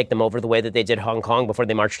softly take them over the way that they did Hong Kong before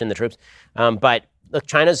they marched in the troops. But look,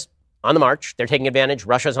 China's on the march. They're taking advantage.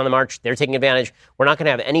 Russia's on the march. They're taking advantage. We're not going to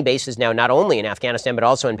have any bases now, not only in Afghanistan, but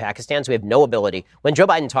also in Pakistan. So we have no ability. When Joe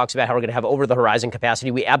Biden talks about how we're going to have over-the-horizon capacity,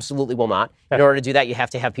 we absolutely will not. In order to do that, you have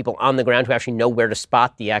to have people on the ground who actually know where to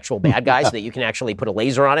spot the actual bad guys so that you can actually put a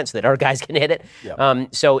laser on it so that our guys can hit it.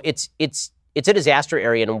 Yep. So it's a disaster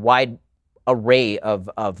area and a wide array of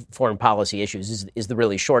foreign policy issues is the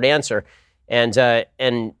really short answer. And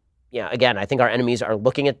again, I think our enemies are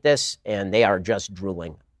looking at this and they are just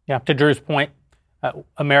drooling. Yeah, to Drew's point,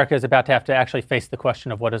 America is about to have to actually face the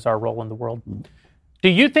question of what is our role in the world. Do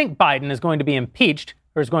you think Biden is going to be impeached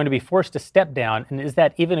or is going to be forced to step down? And is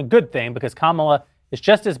that even a good thing? Because Kamala is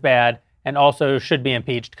just as bad and also should be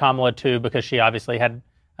impeached. Kamala, too, because she obviously had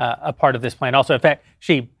a part of this plan. Also, in fact,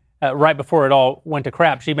 she, right before it all went to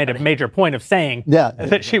crap, she made a major point of saying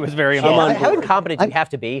that she was very involved. How incompetent do you have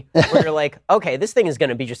to be where you're like, okay, this thing is going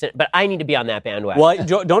to be but I need to be on that bandwagon.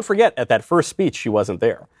 Well, don't forget, at that first speech, she wasn't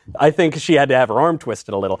there. I think she had to have her arm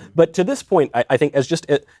twisted a little. But to this point, I think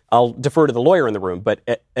I'll defer to the lawyer in the room, but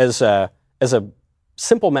as a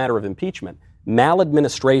simple matter of impeachment,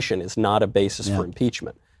 maladministration is not a basis for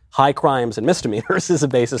impeachment. High crimes and misdemeanors is a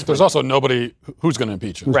basis. There's also nobody who's going to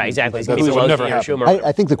impeach him. Right, exactly. That would never happen.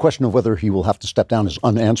 I think the question of whether he will have to step down is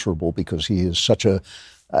unanswerable because he is such a.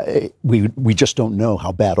 We just don't know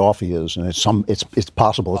how bad off he is, and it's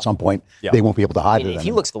possible at some point they won't be able to hide it. If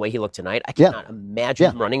he looks the way he looked tonight, I cannot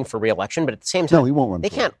imagine him running for re-election. But at the same time, no, he won't run. They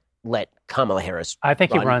can't let Kamala Harris. I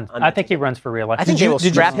think he runs. I think he runs for re-election. I think they will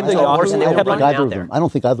strap him to a horse and they will run him out there. I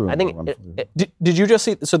don't think either of them will run. Did you just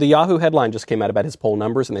see? So the Yahoo headline just came out about his poll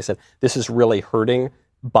numbers, and they said this is really hurting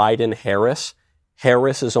Biden-Harris.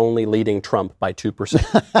 Harris is only leading Trump by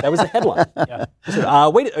 2%. That was the headline. Said,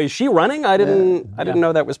 wait, is she running? I didn't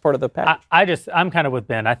know that was part of the package. I'm kind of with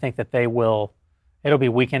Ben. I think that it'll be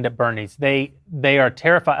weekend at Bernie's. They are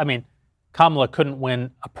terrified. I mean, Kamala couldn't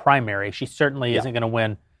win a primary. She certainly isn't going to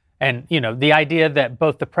win. And, the idea that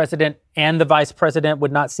both the president and the vice president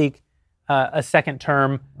would not seek a second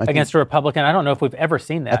term against a Republican, I don't know if we've ever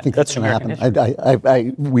seen that. I think that's going to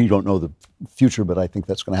happen. We don't know the future, but I think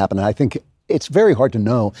that's going to happen. And I think it's very hard to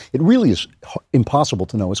know. It really is impossible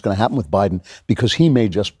to know what's going to happen with Biden because it may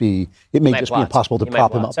just be impossible to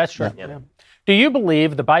prop him up. That's true. Yeah. Do you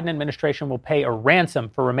believe the Biden administration will pay a ransom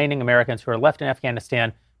for remaining Americans who are left in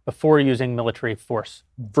Afghanistan before using military force.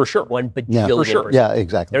 For sure. 1 bajillion %. Yeah,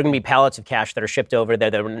 exactly. There are going to be pallets of cash that are shipped over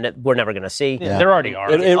there that we're never going to see. Yeah. There already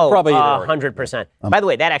are. It probably 100%. By the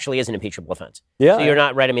way, that actually is an impeachable offense. Yeah. So you're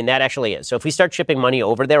not right. I mean, that actually is. So if we start shipping money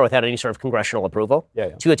over there without any sort of congressional approval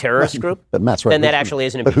to a terrorist group, But Matt's right. then that actually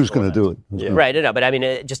is an impeachable But who's going to offense. do it? Right. No, but I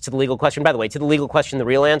mean, just to the legal question. By the way, to the legal question, the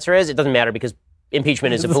real answer is it doesn't matter because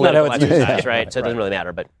impeachment is a That's not how political it's used. exercise, right? So it doesn't really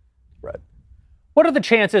matter. But What are the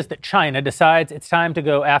chances that China decides it's time to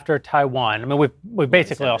go after Taiwan? I mean, we've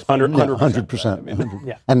basically all 100%.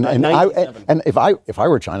 Yeah. And if I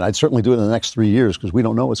were China, I'd certainly do it in the next 3 years because we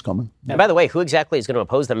don't know what's coming. And by the way, who exactly is going to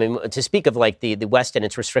oppose them? I mean, to speak of like the West and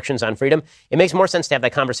its restrictions on freedom, it makes more sense to have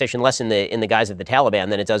that conversation less in the guise of the Taliban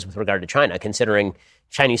than it does with regard to China, considering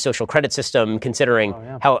Chinese social credit system, considering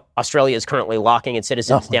how Australia is currently locking its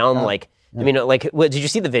citizens down. I mean, did you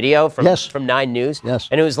see the video from 9 News? Yes.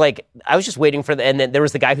 And it was like, I was just waiting for and then there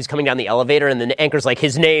was the guy who's coming down the elevator, and the anchor's like,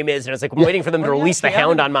 his name is, and I was like, I'm waiting for them to release the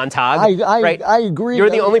hound on Montauk. I agree. You're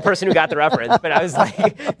the only person who got the reference, but I was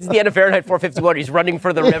like, this is the end of Fahrenheit 451. He's running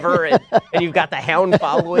for the river, and you've got the hound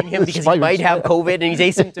following him because he might have COVID and he's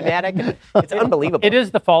asymptomatic. It's unbelievable. It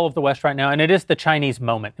is the fall of the West right now, and it is the Chinese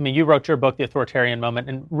moment. I mean, you wrote your book, The Authoritarian Moment,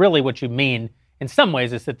 and really what you mean in some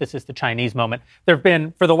ways is that this is the Chinese moment. There have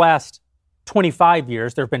been, for the last 25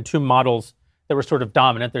 years, there have been 2 models that were sort of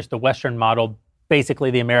dominant. There's the Western model, basically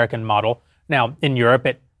the American model. Now, in Europe,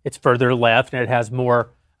 it's further left, and it has more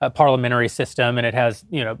parliamentary system, and it has,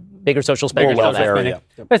 bigger social spending. But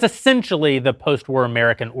it's essentially the post-war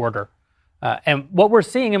American order. And what we're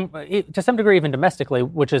seeing, to some degree, even domestically,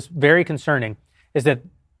 which is very concerning, is that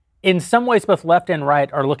in some ways, both left and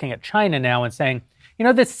right are looking at China now and saying,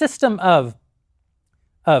 this system of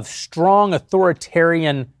strong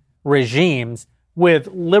authoritarian regimes with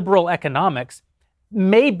liberal economics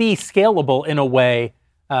may be scalable in a way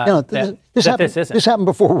this isn't. This happened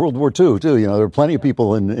before World War II, too. There were plenty of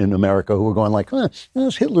people in America who were going like,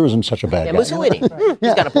 Hitler isn't such a bad guy. Mussolini.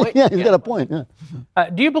 He's got a point. Yeah, he's got a point. Yeah.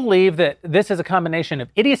 Do you believe that this is a combination of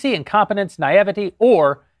idiocy, incompetence, naivety,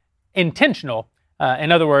 or intentional?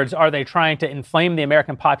 In other words, are they trying to inflame the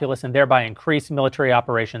American populace and thereby increase military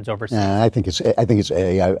operations overseas? I think it's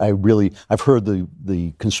A. I've heard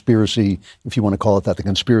the conspiracy, if you want to call it that, the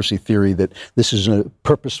conspiracy theory that this is a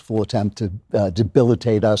purposeful attempt to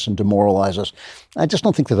debilitate us and demoralize us. I just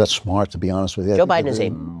don't think that that's smart, to be honest with you. Joe Biden is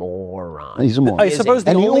a moron. He's a moron. I suppose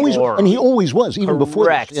he always was, even before.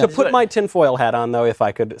 Correct. To put my tinfoil hat on, though, if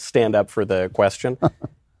I could stand up for the question,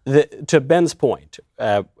 to Ben's point,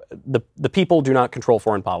 the people do not control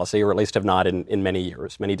foreign policy, or at least have not in many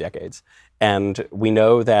years, many decades. And we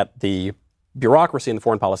know that the bureaucracy in the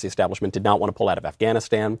foreign policy establishment did not want to pull out of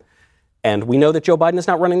Afghanistan. And we know that Joe Biden is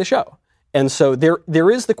not running the show. And so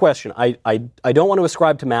there is the question. I don't want to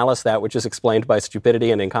ascribe to malice that which is explained by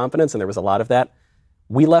stupidity and incompetence, and there was a lot of that.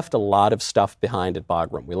 We left a lot of stuff behind at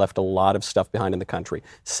Bagram. We left a lot of stuff behind in the country.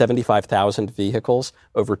 75,000 vehicles,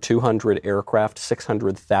 over 200 aircraft,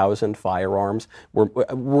 600,000 firearms. 10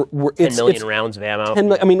 million rounds of ammo.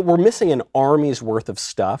 We're missing an army's worth of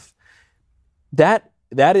stuff. That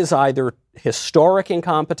is either historic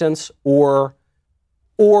incompetence or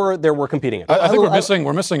there were competing. I think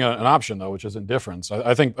we're missing an option, though, which is indifference.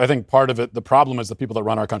 I think part of it, the problem is the people that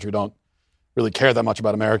run our country don't really care that much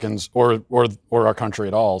about Americans or our country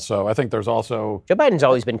at all. So I think there's also... Joe Biden's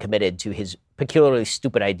always been committed to his peculiarly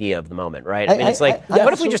stupid idea of the moment, right? I mean, it's like,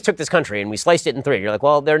 what if we just took this country and we sliced it in 3? You're like,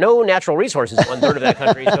 well, there are no natural resources in 1/3 of that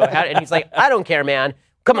country. So and he's like, I don't care, man.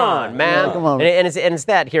 Come on, man. Yeah, come on. And it's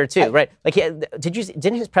that here, too, right? Like,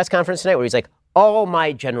 didn't his press conference tonight where he's like, all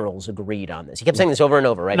my generals agreed on this. He kept saying this over and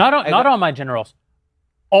over, right? Not all my generals.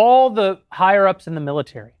 All the higher-ups in the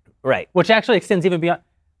military. Right. Which actually extends even beyond...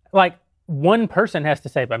 Like, one person has to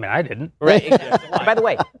say, I didn't. Right. By the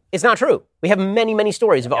way, it's not true. We have many, many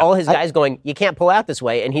stories of all his guys going, you can't pull out this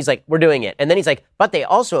way. And he's like, we're doing it. And then he's like, but they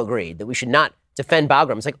also agreed that we should not defend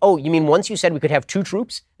Bagram. It's like, oh, you mean once you said we could have 2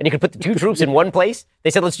 troops and you could put the 2 troops in one place?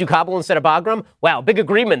 They said, let's do Kabul instead of Bagram. Wow, big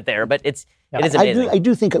agreement there. But it is amazing. I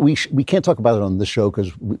do think we can't talk about it on this show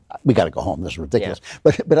because we got to go home. This is ridiculous.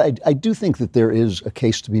 Yeah. But I do think that there is a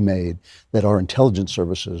case to be made that our intelligence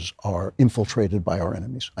services are infiltrated by our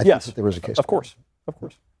enemies. I think that there is a case. Of course.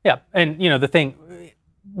 Yeah, and the thing,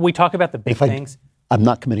 we talk about the big things. I'm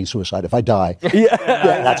not committing suicide. If I die,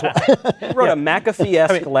 that's why. He wrote a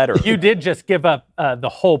McAfee-esque letter. You did just give up the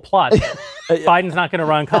whole plot. Biden's not going to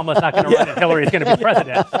run, Kamala's not going to run, and Hillary's going to be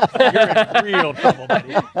president. You're in real trouble,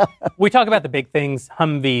 buddy. We talk about the big things,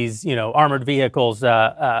 Humvees, armored vehicles,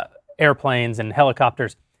 airplanes, and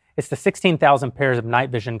helicopters. It's the 16,000 pairs of night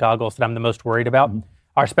vision goggles that I'm the most worried about. Mm-hmm.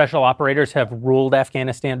 Our special operators have ruled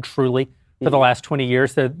Afghanistan truly for the last 20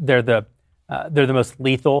 years. They're the most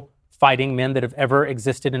lethal fighting men that have ever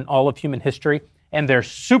existed in all of human history. And their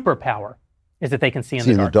superpower is that they can see in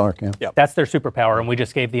the dark. Yeah. Yep. That's their superpower, and we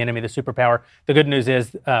just gave the enemy the superpower. The good news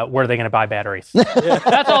is, where are they going to buy batteries?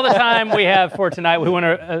 That's all the time we have for tonight. We want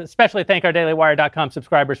to especially thank our DailyWire.com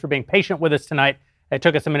subscribers for being patient with us tonight. It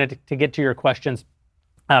took us a minute to get to your questions,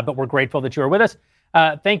 but we're grateful that you are with us.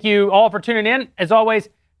 Thank you all for tuning in. As always,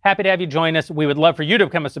 happy to have you join us. We would love for you to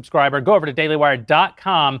become a subscriber. Go over to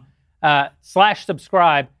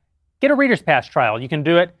DailyWire.com/subscribe. Get a Reader's Pass trial. You can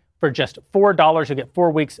do it for just $4. You'll get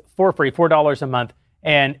 4 weeks for free, $4 a month.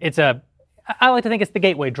 And I like to think it's the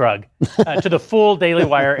gateway drug to the full Daily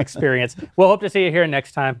Wire experience. We'll hope to see you here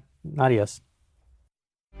next time. Adios.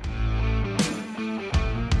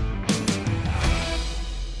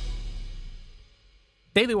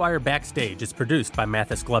 Daily Wire Backstage is produced by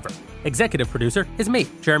Mathis Glover. Executive producer is me,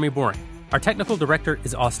 Jeremy Boring. Our technical director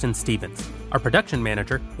is Austin Stevens. Our production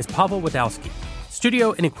manager is Pavel Wadowski.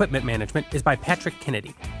 Studio and equipment management is by Patrick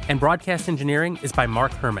Kennedy, and broadcast engineering is by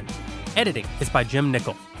Mark Herman. Editing is by Jim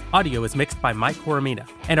Nickel. Audio is mixed by Mike Coromina,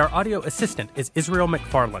 and our audio assistant is Israel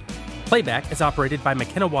McFarland. Playback is operated by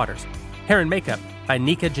McKenna Waters. Hair and makeup by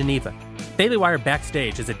Nika Geneva. Daily Wire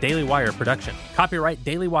Backstage is a Daily Wire production. Copyright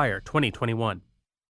Daily Wire 2021.